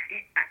 And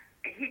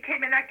he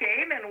came in that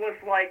game and was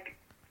like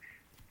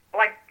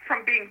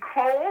from being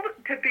cold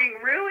to being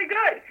really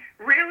good,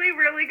 really,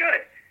 really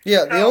good.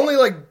 Yeah, the only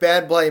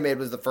bad play he made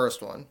was the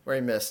first one where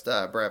he missed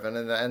Brevin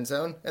in the end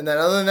zone, and then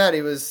other than that,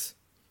 he was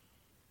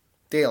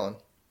dealing.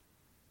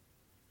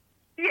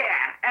 Yeah,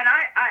 and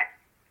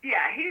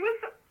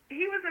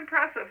he was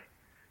impressive,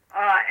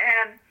 I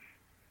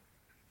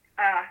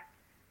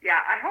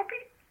hope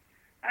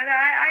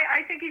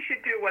I think he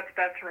should do what's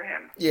best for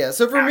him. Yeah,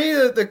 so for me,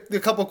 the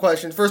couple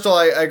questions. First of all,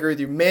 I agree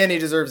with you. Manny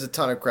deserves a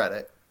ton of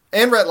credit,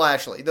 and Rhett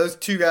Lashley. Those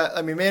two guys.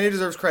 I mean, Manny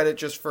deserves credit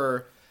just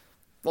for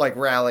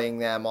rallying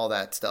them, all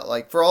that stuff.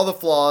 For all the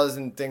flaws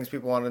and things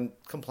people want to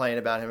complain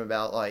about him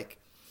about,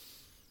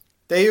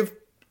 they've,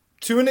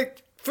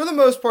 for the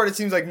most part, it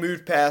seems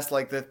moved past,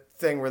 the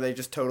thing where they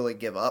just totally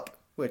give up,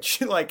 which,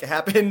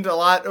 happened a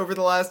lot over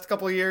the last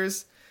couple of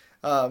years.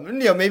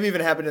 Maybe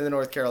even happened in the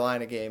North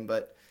Carolina game,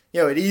 but,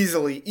 it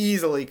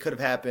easily could have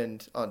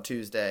happened on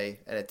Tuesday,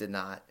 and it did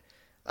not.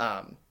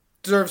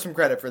 Deserves some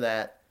credit for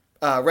that.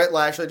 Rhett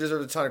Lashley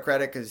deserves a ton of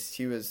credit because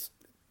he was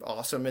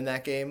awesome in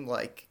that game,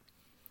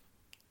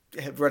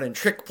 running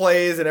trick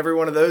plays, and every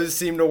one of those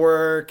seemed to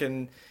work,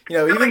 and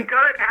really even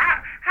good.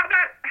 How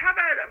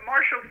about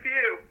Marshall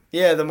Few?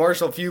 Yeah, the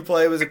Marshall Few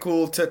play was a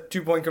cool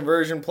 2-point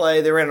conversion play.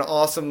 They ran an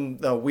awesome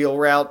wheel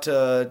route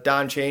to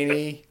Don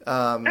Chaney.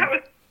 That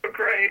was so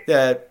great.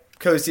 That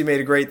Kosi made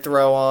a great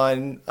throw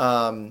on.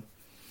 I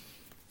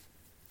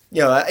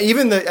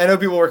know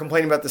people were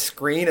complaining about the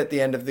screen at the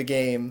end of the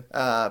game,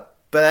 but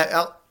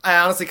I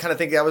honestly kind of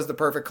think that was the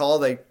perfect call.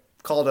 They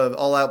called an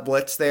all-out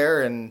blitz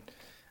there, and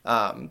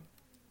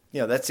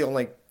that's the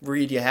only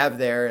read you have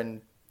there,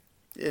 and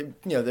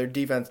their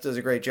defense does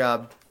a great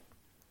job.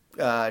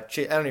 I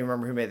don't even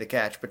remember who made the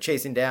catch, but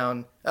chasing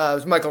down, it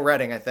was Michael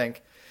Redding, I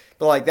think.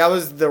 But that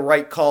was the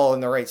right call in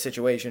the right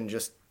situation,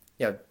 just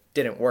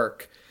didn't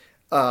work.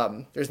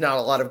 There's not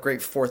a lot of great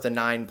 4th and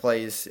 9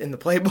 plays in the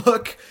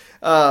playbook.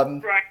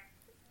 Right.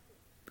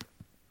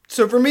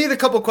 So for me, the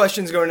couple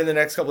questions going in the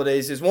next couple of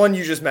days is one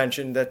you just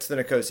mentioned, that's the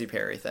N'Kosi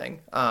Perry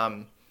thing.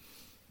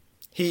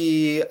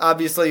 He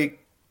obviously,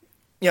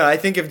 I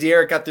think if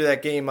D'Eriq got through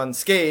that game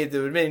unscathed, it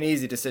would have been an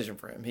easy decision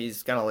for him.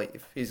 He's going to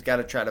leave. He's got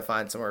to try to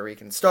find somewhere where he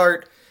can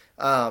start.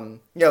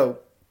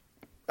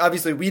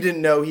 Obviously we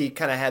didn't know he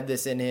kind of had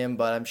this in him,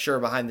 but I'm sure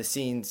behind the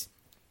scenes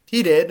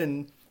he did.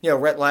 And,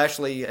 Rhett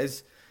Lashlee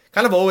has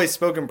kind of always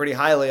spoken pretty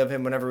highly of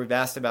him whenever we've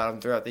asked about him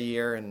throughout the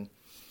year. And,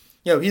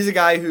 he's a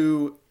guy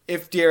who,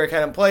 if D'Eriq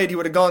hadn't played, he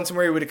would have gone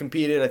somewhere, he would have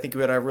competed. I think he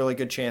would have a really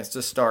good chance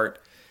to start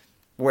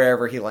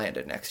wherever he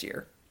landed next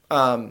year.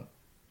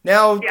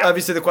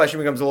 Obviously the question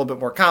becomes a little bit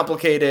more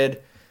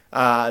complicated.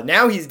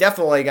 Now he's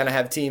definitely going to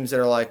have teams that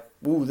are like,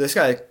 ooh, this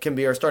guy can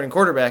be our starting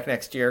quarterback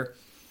next year.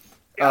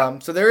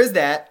 So there is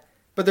that,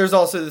 but there's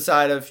also the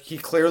side of he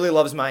clearly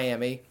loves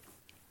Miami.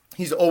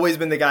 He's always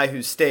been the guy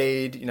who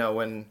stayed,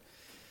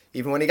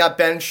 even when he got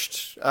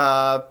benched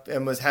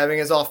and was having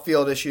his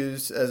off-field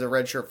issues as a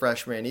redshirt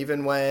freshman,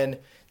 even when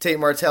Tate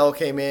Martell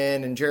came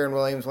in and Jaron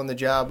Williams won the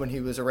job when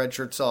he was a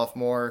redshirt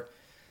sophomore.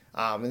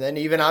 And then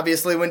even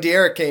obviously when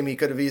D'Eriq came, he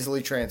could have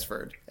easily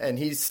transferred. And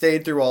he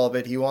stayed through all of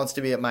it. He wants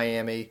to be at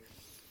Miami.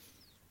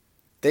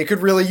 They could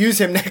really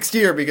use him next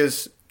year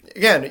because,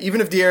 again,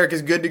 even if D'Eriq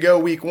is good to go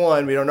week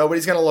 1, we don't know what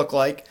he's going to look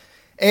like.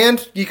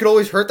 And he could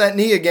always hurt that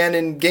knee again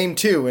in game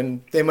 2,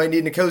 and they might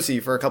need N'Kosi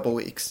for a couple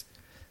weeks.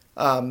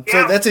 So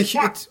that's a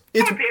huge...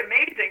 It would be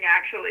amazing,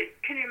 actually.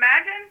 Can you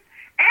imagine?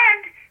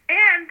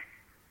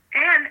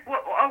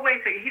 Wait a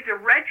second. He's a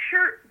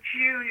redshirt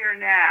junior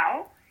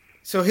now.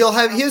 So he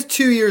has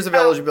 2 years of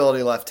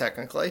eligibility left,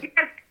 technically. He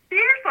has 2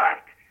 years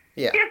left.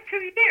 Yeah. He has 2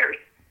 years.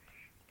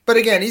 But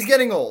again, he's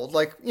getting old.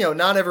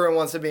 Not everyone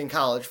wants to be in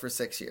college for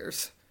 6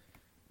 years.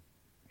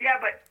 Yeah,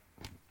 but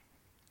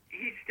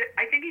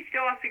I think he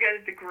still has to get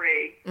a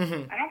degree.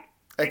 Mm-hmm. I don't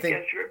think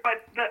that's true.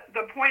 But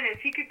the point is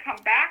he could come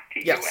back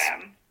to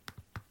UM.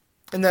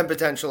 And then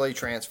potentially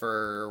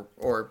transfer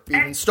or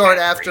even start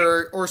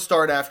after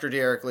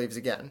D'Eriq leaves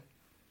again.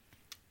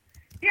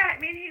 Yeah, I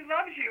mean, he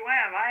loves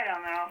UM. I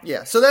don't know.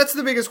 Yeah, so that's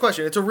the biggest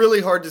question. It's a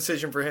really hard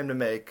decision for him to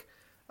make.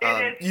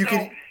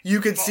 You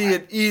could see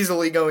it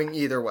easily going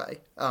either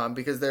way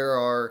because there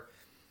are,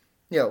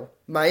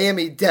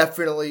 Miami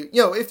definitely,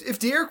 if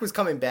D'Eriq was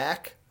coming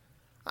back,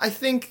 I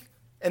think,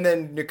 and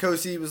then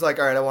N'Kosi was like,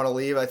 all right, I want to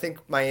leave, I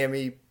think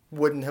Miami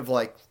wouldn't have,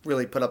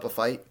 really put up a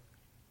fight.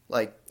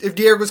 If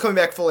D'Eriq was coming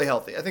back fully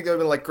healthy, I think they would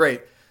have been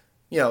great,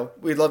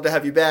 we'd love to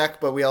have you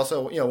back, but we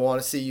also,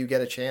 want to see you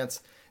get a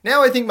chance.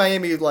 Now I think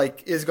Miami,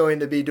 is going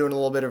to be doing a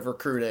little bit of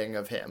recruiting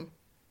of him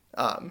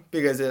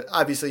because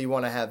obviously you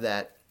want to have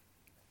that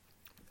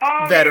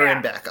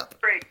veteran backup.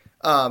 Great.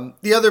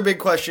 The other big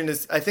question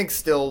is, I think,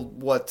 still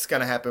what's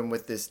going to happen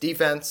with this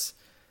defense.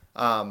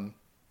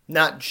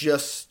 Not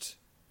just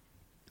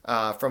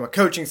from a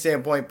coaching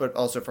standpoint, but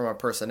also from a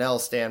personnel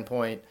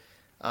standpoint.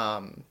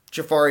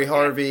 Jafari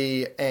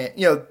Harvey, and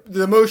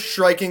the most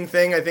striking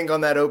thing I think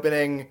on that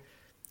opening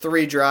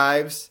 3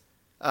 drives,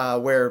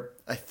 where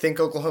I think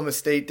Oklahoma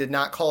State did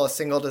not call a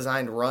single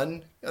designed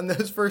run on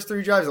those first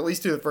 3 drives, at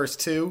least through the first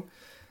 2,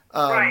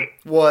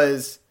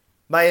 was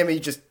Miami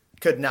just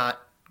could not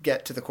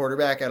get to the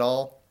quarterback at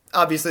all.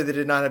 Obviously, they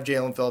did not have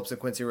Jalen Phillips and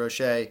Quincy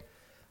Roche.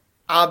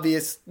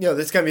 This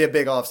is going to be a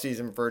big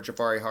offseason for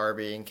Jafari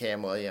Harvey and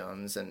Cam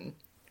Williams and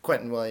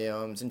Quentin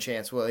Williams and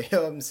Chance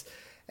Williams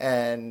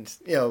and,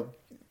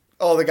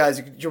 all the guys,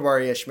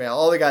 Jabari Ishmael,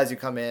 all the guys who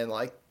come in,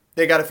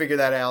 they got to figure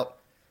that out.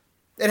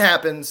 It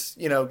happens.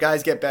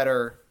 Guys get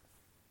better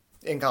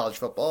in college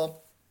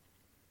football.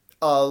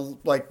 I'll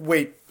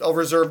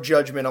reserve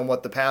judgment on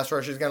what the pass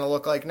rush is going to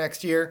look like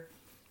next year.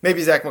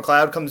 Maybe Zach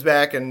McLeod comes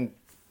back and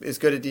is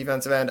good at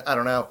defensive end. I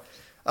don't know.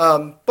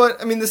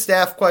 But, the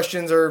staff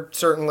questions are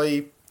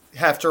certainly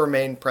have to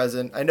remain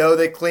present. I know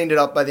they cleaned it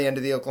up by the end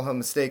of the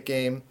Oklahoma State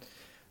game,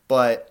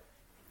 but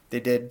they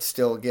did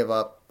still give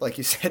up, like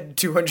you said,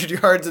 200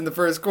 yards in the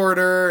first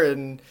quarter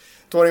and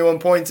 21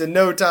 points in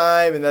no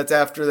time, and that's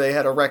after they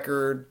had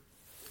allowed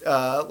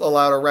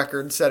a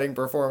record-setting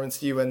performance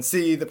to UNC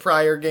the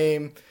prior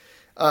game.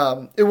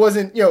 It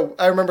wasn't,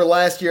 I remember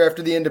last year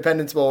after the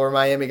Independence Bowl where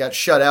Miami got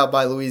shut out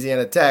by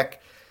Louisiana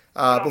Tech.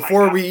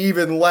 Before we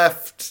even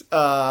left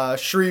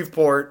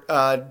Shreveport,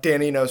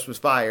 Dan Enos was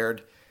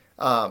fired.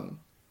 And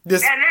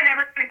then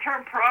everything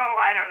turned pro.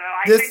 I don't know.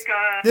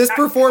 This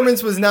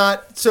performance was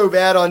not so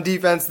bad on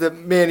defense that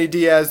Manny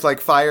Diaz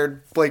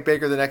fired Blake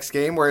Baker the next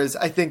game. Whereas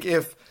I think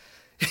if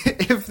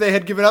they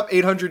had given up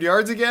 800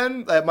 yards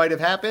again, that might have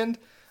happened.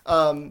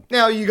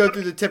 Now you go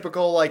through the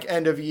typical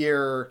end of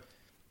year,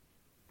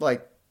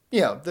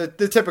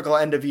 the typical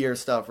end of year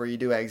stuff where you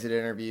do exit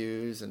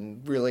interviews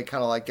and really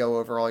kind of go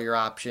over all your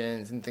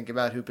options and think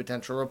about who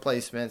potential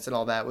replacements and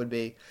all that would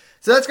be.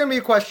 So that's going to be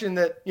a question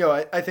that,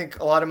 I think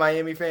a lot of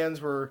Miami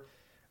fans were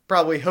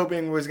probably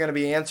hoping was going to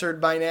be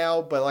answered by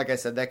now. But like I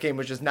said, that game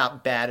was just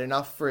not bad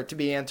enough for it to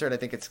be answered. I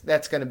think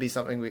that's going to be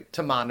something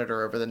to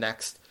monitor over the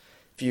next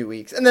few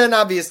weeks. And then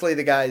obviously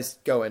the guys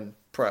going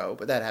All-Pro,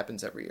 but that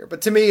happens every year.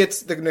 But to me,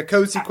 it's the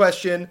Nkosi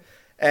question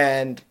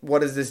and what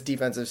does this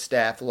defensive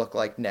staff look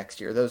like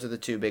next year? Those are the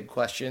two big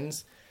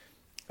questions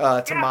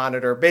to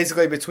monitor,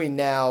 basically between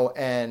now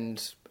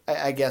and,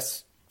 I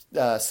guess,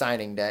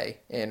 signing day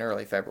in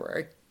early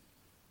February.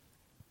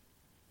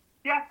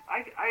 Yeah,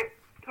 I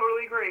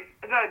totally agree.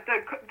 The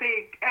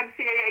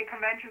NCAA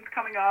convention's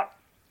coming up.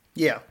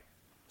 Yeah.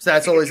 So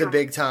that's always a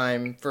big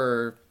time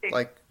for,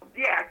 like...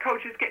 Yeah,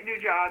 coaches get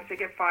new jobs, they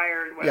get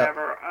fired,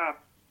 whatever. Yep.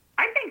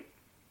 I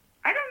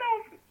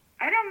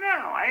don't know.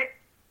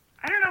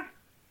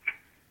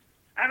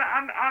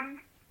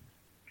 I'm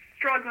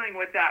struggling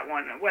with that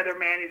one, whether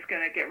Manny's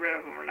going to get rid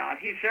of him or not.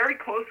 He's very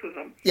close with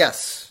him.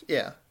 Yes,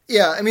 yeah.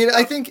 Yeah, I mean,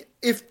 I think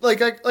if,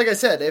 like I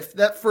said, if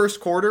that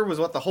first quarter was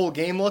what the whole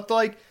game looked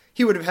like,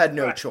 he would have had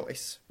no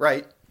choice,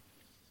 right?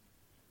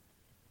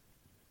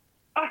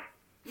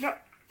 No,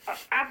 100%.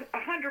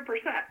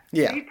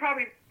 Yeah. He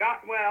probably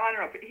got, well, I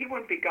don't know, but he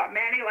wouldn't be gone.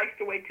 Manny likes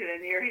to wait to the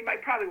year. He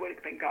probably would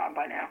have been gone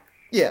by now.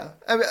 Yeah,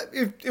 I mean,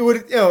 it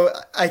would, you know,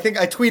 I think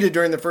I tweeted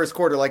during the first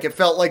quarter, like, it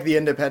felt like the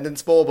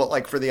Independence Bowl, but,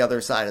 like, for the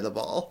other side of the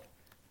ball.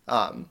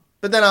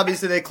 But then,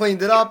 obviously, they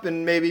cleaned it up,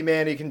 and maybe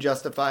Manny can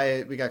justify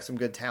it. We got some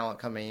good talent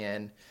coming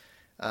in.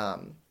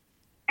 And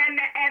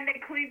they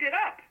cleaned it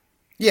up.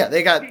 Yeah,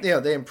 they got, you know,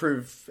 they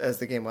improved as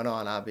the game went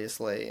on,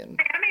 obviously. And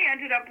Miami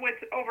ended up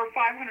with over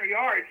 500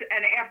 yards,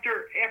 and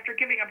after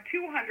giving up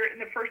 200 in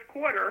the first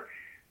quarter,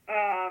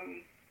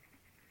 I'm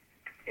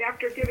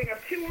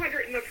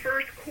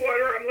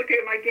looking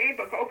at my game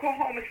book.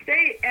 Oklahoma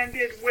State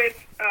ended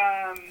with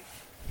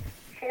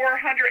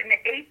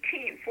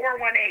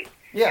 418.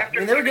 Yeah, I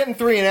mean, they were getting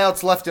 3 and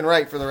outs left and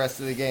right for the rest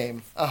of the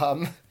game.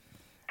 And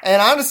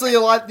honestly, a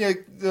lot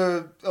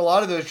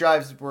of those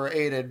drives were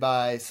aided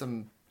by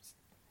some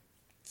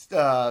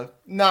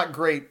not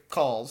great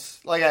calls.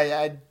 Like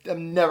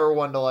I'm never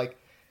one to like.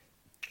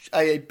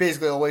 I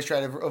basically always try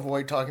to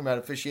avoid talking about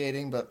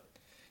officiating, but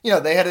you know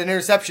they had an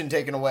interception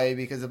taken away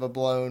because of a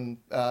blown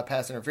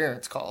pass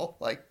interference call.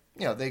 Like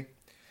you know they.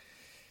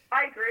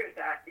 I agree with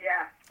that.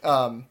 Yeah.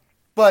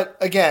 But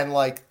again,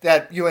 like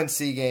that UNC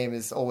game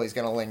is always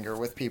going to linger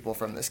with people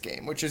from this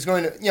game, which is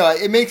going to, you know,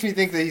 it makes me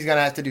think that he's going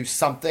to have to do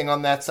something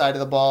on that side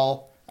of the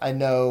ball. I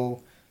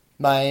know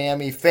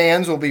Miami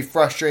fans will be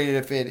frustrated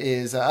if it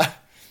is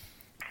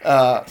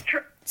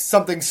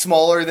something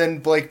smaller than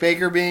Blake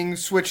Baker being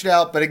switched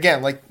out. But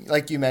again,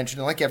 like you mentioned,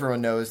 and like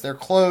everyone knows, they're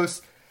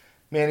close.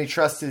 Manny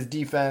trusts his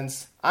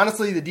defense.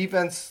 Honestly, the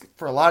defense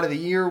for a lot of the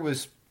year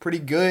was pretty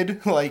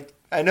good. Like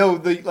I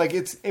know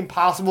it's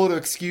impossible to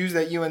excuse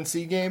that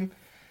UNC game.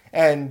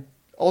 And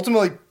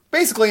ultimately,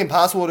 basically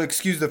impossible to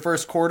excuse the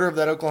first quarter of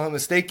that Oklahoma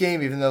State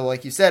game, even though,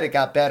 like you said, it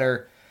got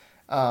better.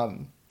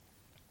 But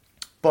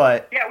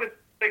yeah, it was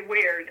really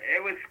weird.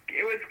 It was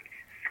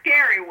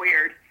scary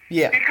weird.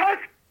 Yeah. Because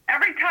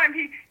every time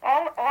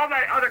all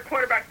that other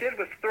quarterback did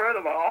was throw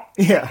the ball.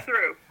 Yeah.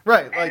 Threw.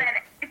 Right. And then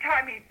every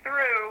time he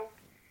threw,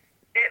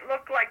 it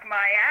looked like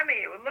Miami.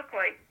 It would look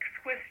like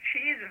Swiss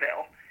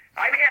Cheeseville.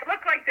 I mean, it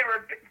looked like there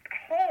were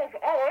holes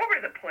all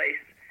over the place.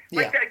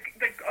 Like the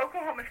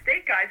Oklahoma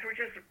State guys were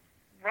just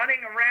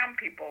running around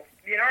people.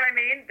 You know what I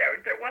mean?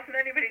 There wasn't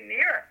anybody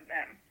near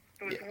them.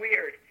 It was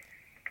weird.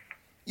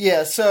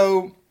 Yeah,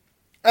 so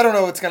I don't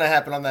know what's going to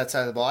happen on that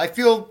side of the ball. I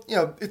feel, you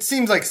know, it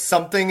seems like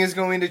something is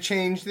going to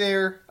change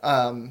there.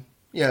 You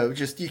know,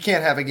 just you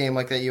can't have a game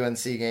like that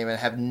UNC game and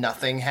have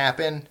nothing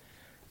happen.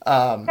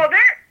 Well,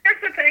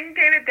 there's the thing,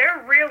 David.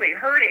 They're really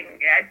hurting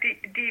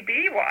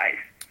DB-wise.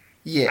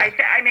 Yeah.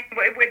 I mean,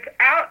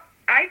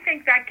 I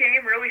think that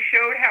game really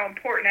showed how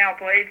important Al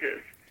Blades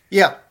is.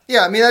 Yeah.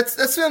 I mean,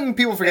 that's something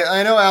people forget.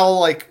 I know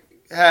Al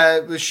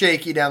was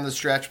shaky down the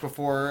stretch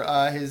before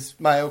his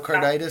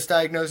myocarditis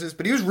diagnosis,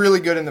 but he was really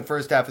good in the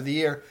first half of the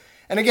year.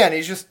 And again,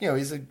 he's just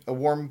he's a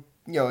warm,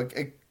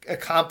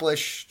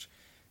 accomplished,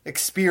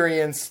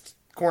 experienced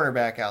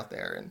cornerback out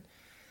there. And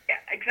yeah,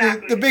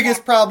 exactly. The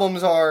biggest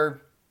problems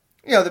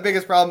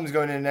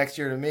going into next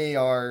year to me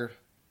are.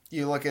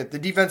 You look at the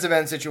defensive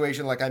end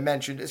situation, like I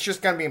mentioned, it's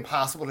just going to be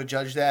impossible to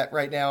judge that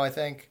right now, I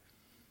think.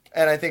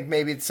 And I think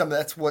maybe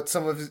that's what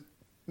some of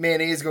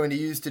Manny is going to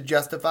use to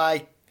justify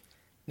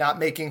not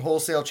making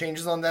wholesale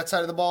changes on that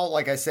side of the ball.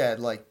 Like I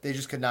said, they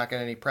just could not get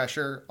any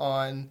pressure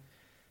on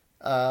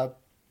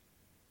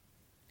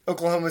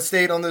Oklahoma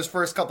State on those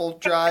first couple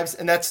drives.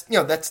 And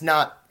that's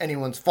not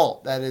anyone's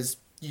fault. That is,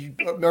 you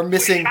are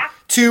missing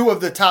 2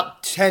 of the top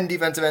 10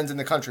 defensive ends in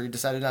the country who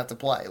decided not to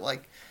play.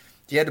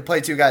 You had to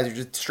play 2 guys who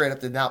just straight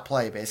up did not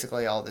play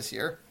basically all this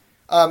year.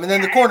 And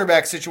then the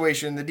cornerback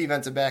situation, the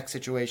defensive back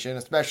situation,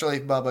 especially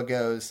if Bubba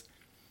goes,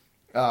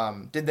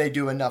 did they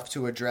do enough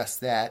to address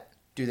that?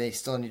 Do they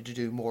still need to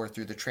do more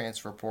through the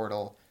transfer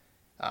portal?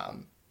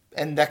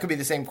 And that could be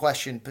the same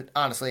question, but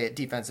honestly, at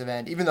defensive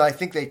end, even though I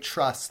think they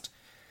trust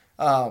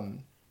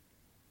Todd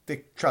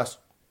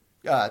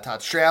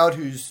Stroud,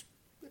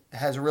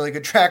 has a really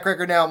good track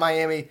record now at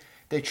Miami.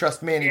 They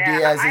trust Manny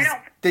Diaz.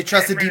 They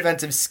trust a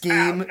defensive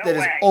scheme that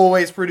is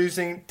always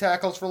producing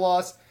tackles for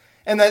loss.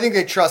 And I think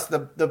they trust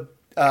the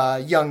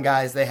young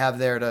guys they have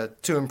there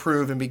to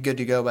improve and be good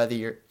to go by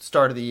the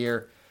start of the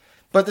year.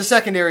 But the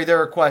secondary,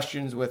 there are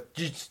questions with,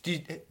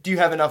 do you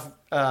have enough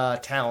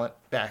talent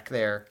back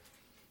there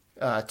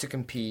to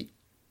compete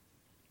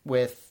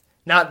with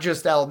not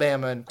just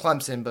Alabama and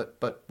Clemson,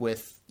 but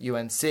with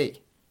UNC?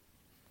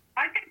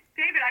 I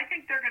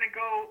think they're going to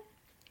go.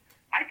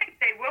 I think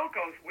they will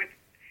go with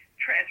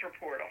transfer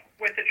portal.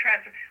 With the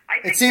transfer,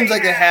 It seems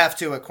like they have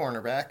to at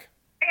cornerback.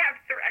 They have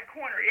at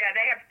corner. Yeah,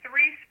 they have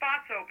 3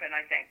 spots open.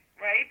 I think,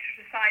 right,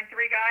 to sign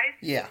 3 guys.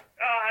 Yeah.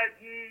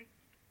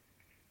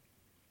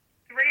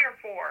 3 or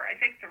 4. I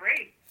think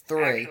 3.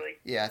 3. Actually.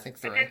 Yeah, I think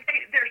 3.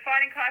 Their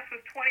signing class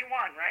was 21,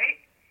 right?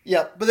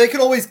 Yeah, but they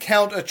could always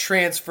count a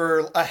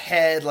transfer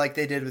ahead like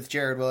they did with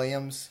Jared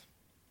Williams.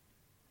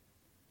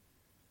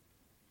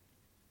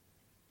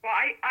 Well,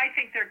 I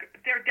think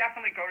they're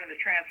definitely going to the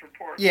transfer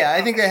portal. Yeah,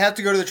 I think they have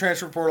to go to the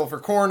transfer portal for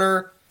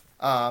corner.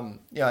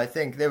 I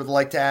think they would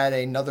like to add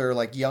another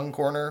young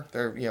corner.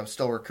 They're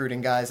still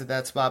recruiting guys at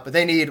that spot, but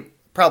they need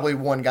probably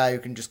one guy who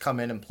can just come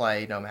in and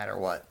play no matter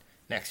what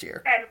next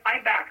year. And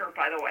linebacker,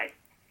 by the way.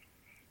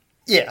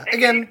 Yeah,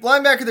 again,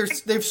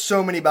 linebacker, they have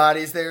so many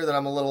bodies there that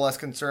I'm a little less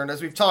concerned.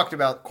 As we've talked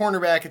about,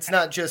 cornerback, it's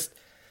not just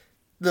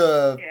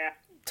the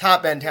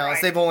top end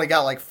talents. Right. They've only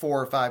got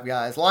 4 or 5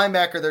 guys.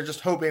 Linebacker, they're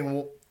just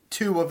hoping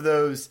 2 of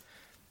those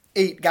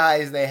 8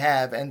 guys they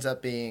have ends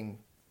up being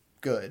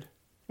good,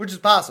 which is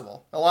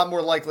possible. A lot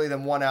more likely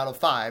than 1 out of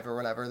 5 or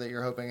whatever that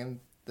you're hoping in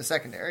the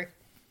secondary.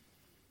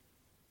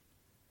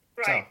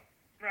 Right,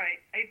 right.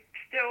 I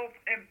still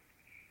am,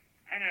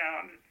 I don't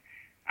know,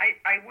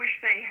 I wish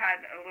they had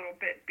a little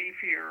bit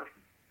beefier,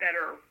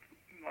 better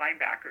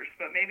linebackers,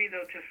 but maybe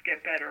they'll just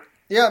get better.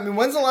 Yeah,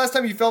 when's the last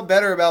time you felt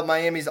better about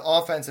Miami's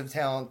offensive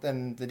talent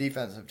than the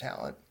defensive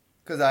talent?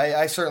 Because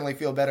I certainly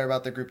feel better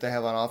about the group they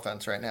have on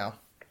offense right now.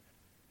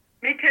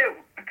 Me too.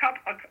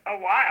 A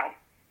while.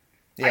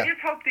 Yeah. I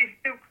just hope these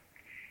new,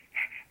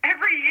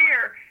 every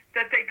year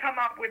that they come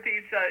up with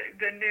these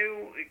the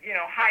new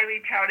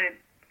highly touted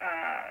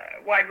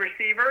wide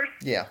receivers.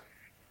 Yeah.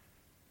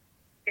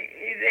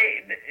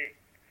 They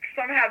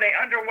somehow they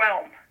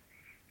underwhelm.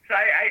 So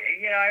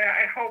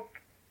I hope.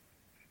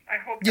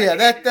 Yeah,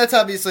 that's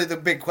obviously the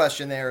big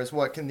question there is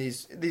what can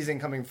these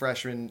incoming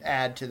freshmen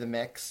add to the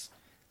mix?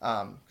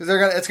 Because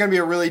it's going to be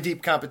a really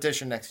deep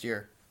competition next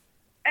year.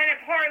 And if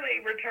Harley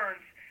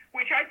returns,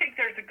 which I think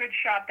there's a good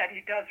shot that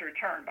he does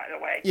return, by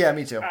the way. Yeah,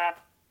 me too.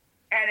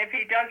 And if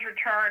he does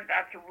return,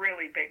 that's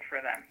really big for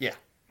them. Yeah.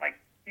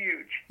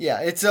 Huge. Yeah,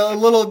 it's a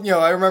little,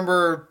 I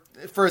remember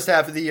first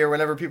half of the year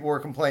whenever people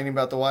were complaining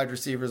about the wide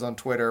receivers on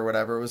Twitter or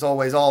whatever, it was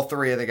always all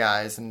 3 of the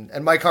guys. And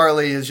Mike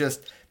Harley has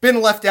just been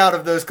left out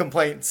of those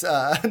complaints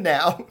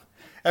now.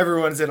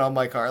 Everyone's in on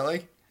Mike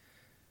Harley.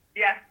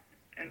 Yeah.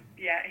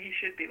 Yeah, he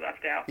should be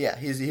left out. Yeah,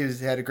 he's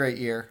had a great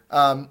year.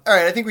 All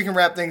right, I think we can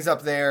wrap things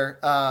up there.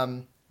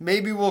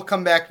 Maybe we'll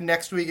come back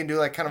next week and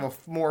do kind of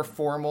a more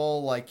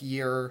formal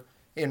year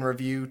in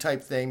review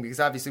type thing, because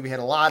obviously we had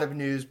a lot of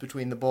news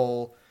between the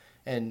bowl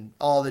and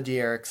all the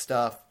De'Eric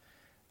stuff.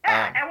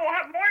 Yeah, and we'll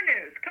have more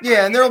news.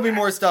 And there will be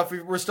more stuff.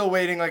 We're still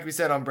waiting, like we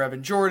said, on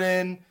Brevin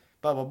Jordan,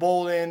 Bubba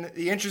Bolden.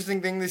 The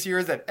interesting thing this year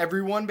is that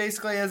everyone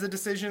basically has a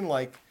decision,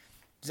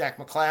 Zach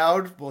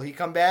McLeod, will he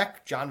come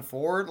back? John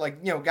Ford,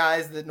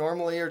 guys that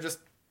normally are just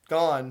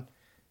gone.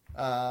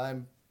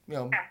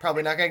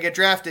 Probably not going to get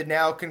drafted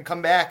now can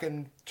come back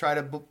and try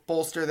to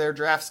bolster their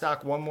draft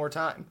stock one more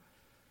time.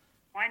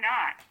 Why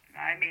not?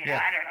 I don't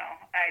know.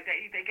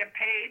 They get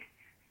paid.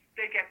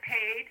 They get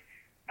paid,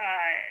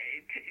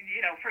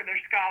 for their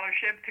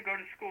scholarship to go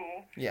to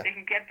school. Yeah. They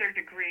can get their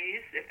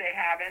degrees. If they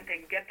haven't, they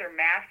can get their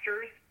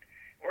masters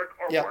or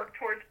work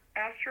towards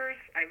masters.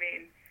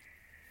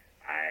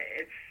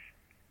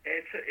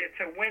 It's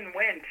a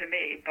win-win to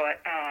me,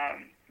 but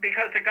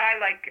because a guy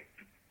like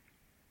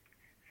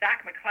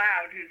Zach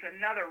McLeod, who's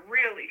another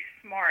really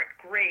smart,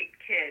 great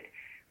kid,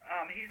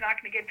 he's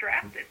not going to get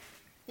drafted.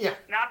 Yeah.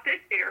 Not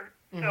this year.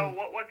 Mm-hmm. So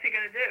what's he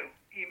going to do?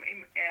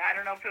 I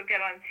don't know if he'll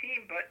get on the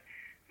team, but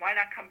why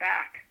not come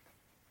back?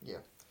 Yeah.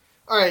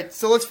 All right,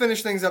 so let's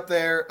finish things up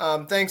there.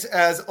 Thanks,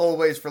 as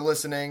always, for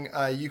listening.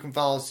 You can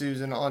follow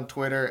Susan on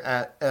Twitter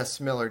at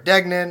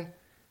 @smillerdegnan.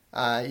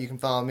 You can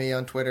follow me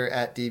on Twitter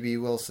at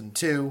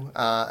DBWilson2.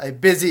 A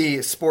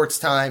busy sports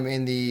time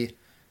in the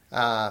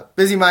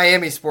busy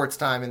Miami sports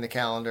time in the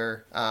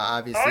calendar,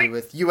 obviously,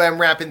 with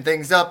wrapping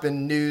things up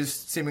and news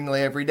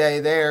seemingly every day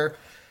there.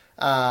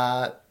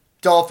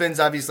 Dolphins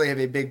obviously have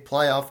a big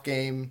playoff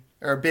game,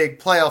 or a big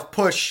playoff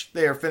push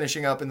they are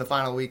finishing up in the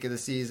final week of the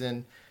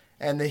season.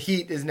 And the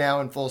Heat is now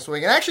in full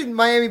swing. And actually,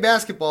 Miami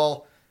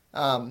basketball,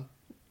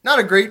 not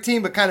a great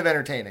team, but kind of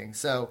entertaining.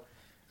 So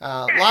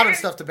a lot of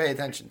stuff to pay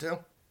attention to.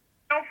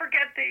 Don't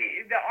forget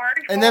the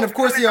Orange Bowl. And then, of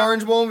course, the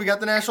Orange Bowl. And we got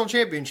the national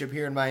championship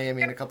here in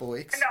Miami in a couple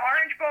weeks. And the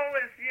Orange Bowl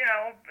is,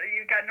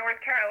 you've got North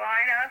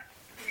Carolina,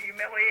 who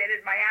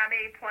humiliated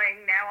Miami,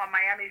 playing now on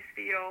Miami's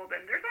field.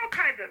 And there's all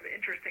kinds of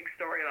interesting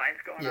storylines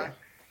going on.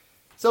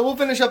 So we'll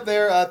finish up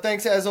there.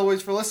 Thanks, as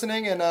always, for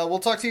listening. And we'll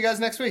talk to you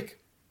guys next week.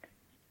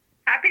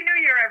 Happy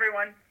New Year,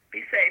 everyone.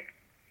 Be safe.